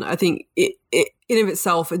done, I think it in of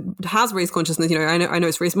itself, it has raised consciousness. I know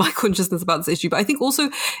it's raised my consciousness about this issue, but I think also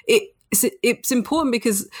it's important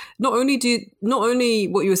because not only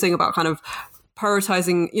what you were saying about kind of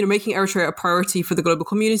prioritizing, making Eritrea a priority for the global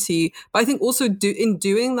community, but I think also in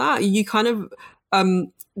doing that, you kind of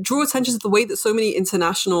draw attention to the way that so many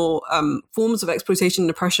international forms of exploitation and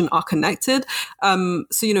oppression are connected. So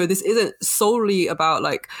this isn't solely about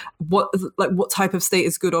what type of state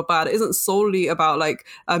is good or bad. It isn't solely about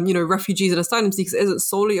refugees and asylum seekers. It isn't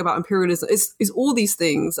solely about imperialism. It's all these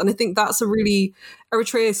things, and I think that's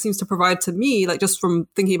Eritrea seems to provide to me, just from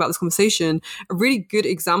thinking about this conversation, a really good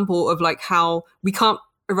example of how we can't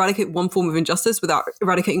eradicate one form of injustice without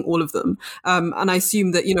eradicating all of them. And I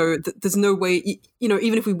assume that, there's no way,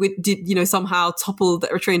 even if we did, somehow topple the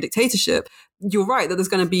Eritrean dictatorship, you're right that there's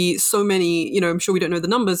going to be so many, I'm sure we don't know the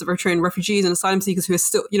numbers of Eritrean refugees and asylum seekers who are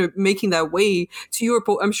still, making their way to Europe,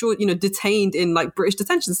 or I'm sure, detained in British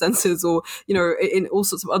detention centers or, in all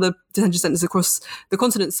sorts of other detention centers across the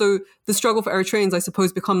continent. So the struggle for Eritreans, I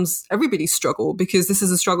suppose, becomes everybody's struggle, because this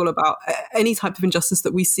is a struggle about any type of injustice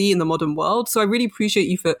that we see in the modern world. So I really appreciate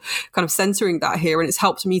you for kind of centering that here. And it's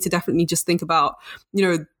helped me to definitely just think about,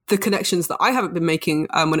 the connections that I haven't been making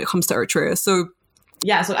when it comes to Eritrea. So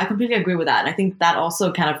yeah, so I completely agree with that. And I think that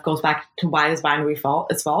also kind of goes back to why this binary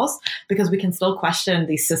is false, because we can still question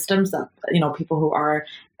these systems that, people who are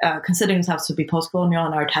considering themselves to be post-colonial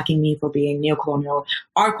and are attacking me for being neo-colonial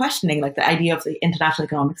are questioning, the idea of the international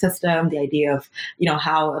economic system, the idea of,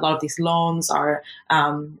 how a lot of these loans are,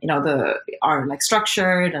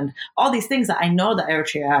 structured, and all these things that I know that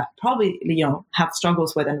Eritrea probably, have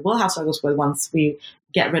struggles with and will have struggles with once we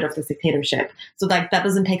get rid of this dictatorship. So that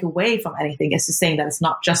doesn't take away from anything. It's just saying that it's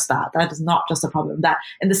not just that. That is not just a problem. That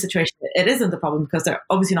in this situation, it isn't the problem, because they're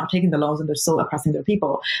obviously not taking the loans and they're still oppressing their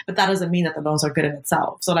people. But that doesn't mean that the loans are good in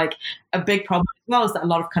itself. So a big problem as well is that a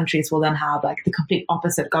lot of countries will then have the complete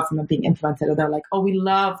opposite government being implemented. And they're like, oh, we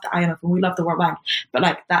love the IMF and we love the World Bank. But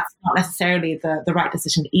that's not necessarily the right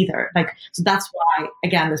decision either. So that's why,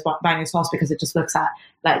 again, this binary is false, because it just looks at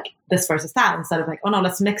this versus that, instead of oh no,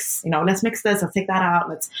 let's mix this, let's take that out,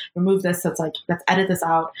 let's remove this, let's edit this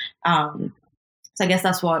out. So I guess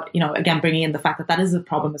that's what, again, bringing in the fact that is a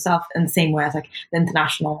problem itself, in the same way as the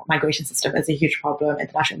international migration system is a huge problem.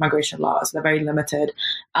 International migration laws, they're very limited.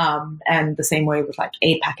 And the same way with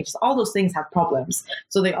aid packages, all those things have problems.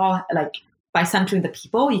 So they all by centering the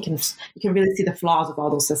people, you can really see the flaws of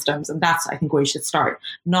all those systems. And that's, I think, where you should start,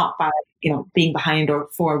 not by, being behind or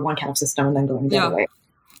for one kind of system and then going the other way.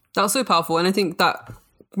 That's so powerful. And I think that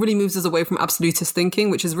really moves us away from absolutist thinking,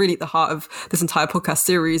 which is really at the heart of this entire podcast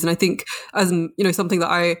series. And I think as something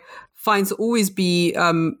that I find to always be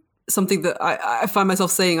something that I find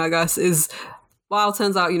myself saying, I guess, is, well, it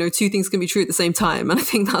turns out, two things can be true at the same time. And I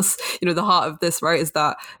think that's, the heart of this, right, is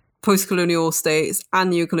that post-colonial states and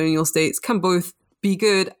neo-colonial states can both be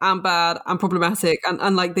good and bad and problematic, and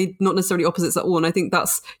they're not necessarily opposites at all. And I think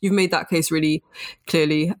you've made that case really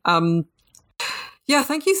clearly. Yeah,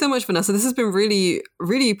 thank you so much, Vanessa. This has been really,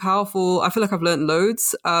 really powerful. I feel like I've learned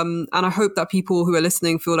loads. And I hope that people who are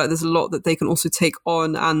listening feel like there's a lot that they can also take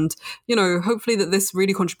on. And, hopefully that this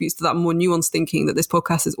really contributes to that more nuanced thinking that this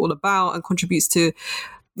podcast is all about, and contributes to,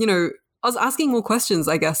 us asking more questions,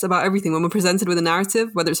 I guess, about everything. When we're presented with a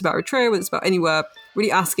narrative, whether it's about Eritrea, whether it's about anywhere,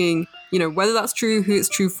 really asking, you know, whether that's true, who it's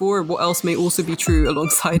true for, or what else may also be true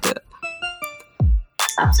alongside it.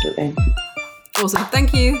 Absolutely. Awesome.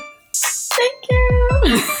 Thank you. Thank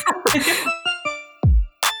you.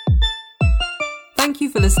 Thank you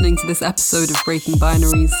for listening to this episode of Breaking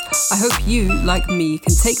Binaries. I hope you, like me,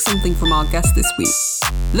 can take something from our guest this week.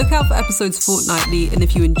 Look out for episodes fortnightly, and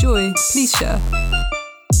if you enjoy, please share.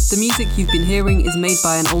 The music you've been hearing is made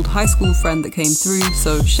by an old high school friend that came through,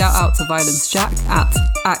 so shout out to Violence Jack at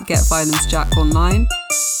GetViolenceJack online.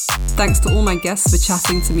 Thanks to all my guests for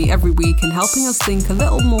chatting to me every week and helping us think a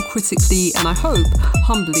little more critically and, I hope,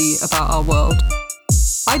 humbly about our world.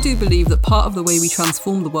 I do believe that part of the way we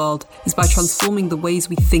transform the world is by transforming the ways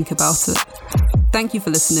we think about it. Thank you for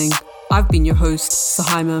listening. I've been your host,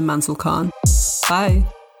 Suhaima Manzoor Khan. Bye.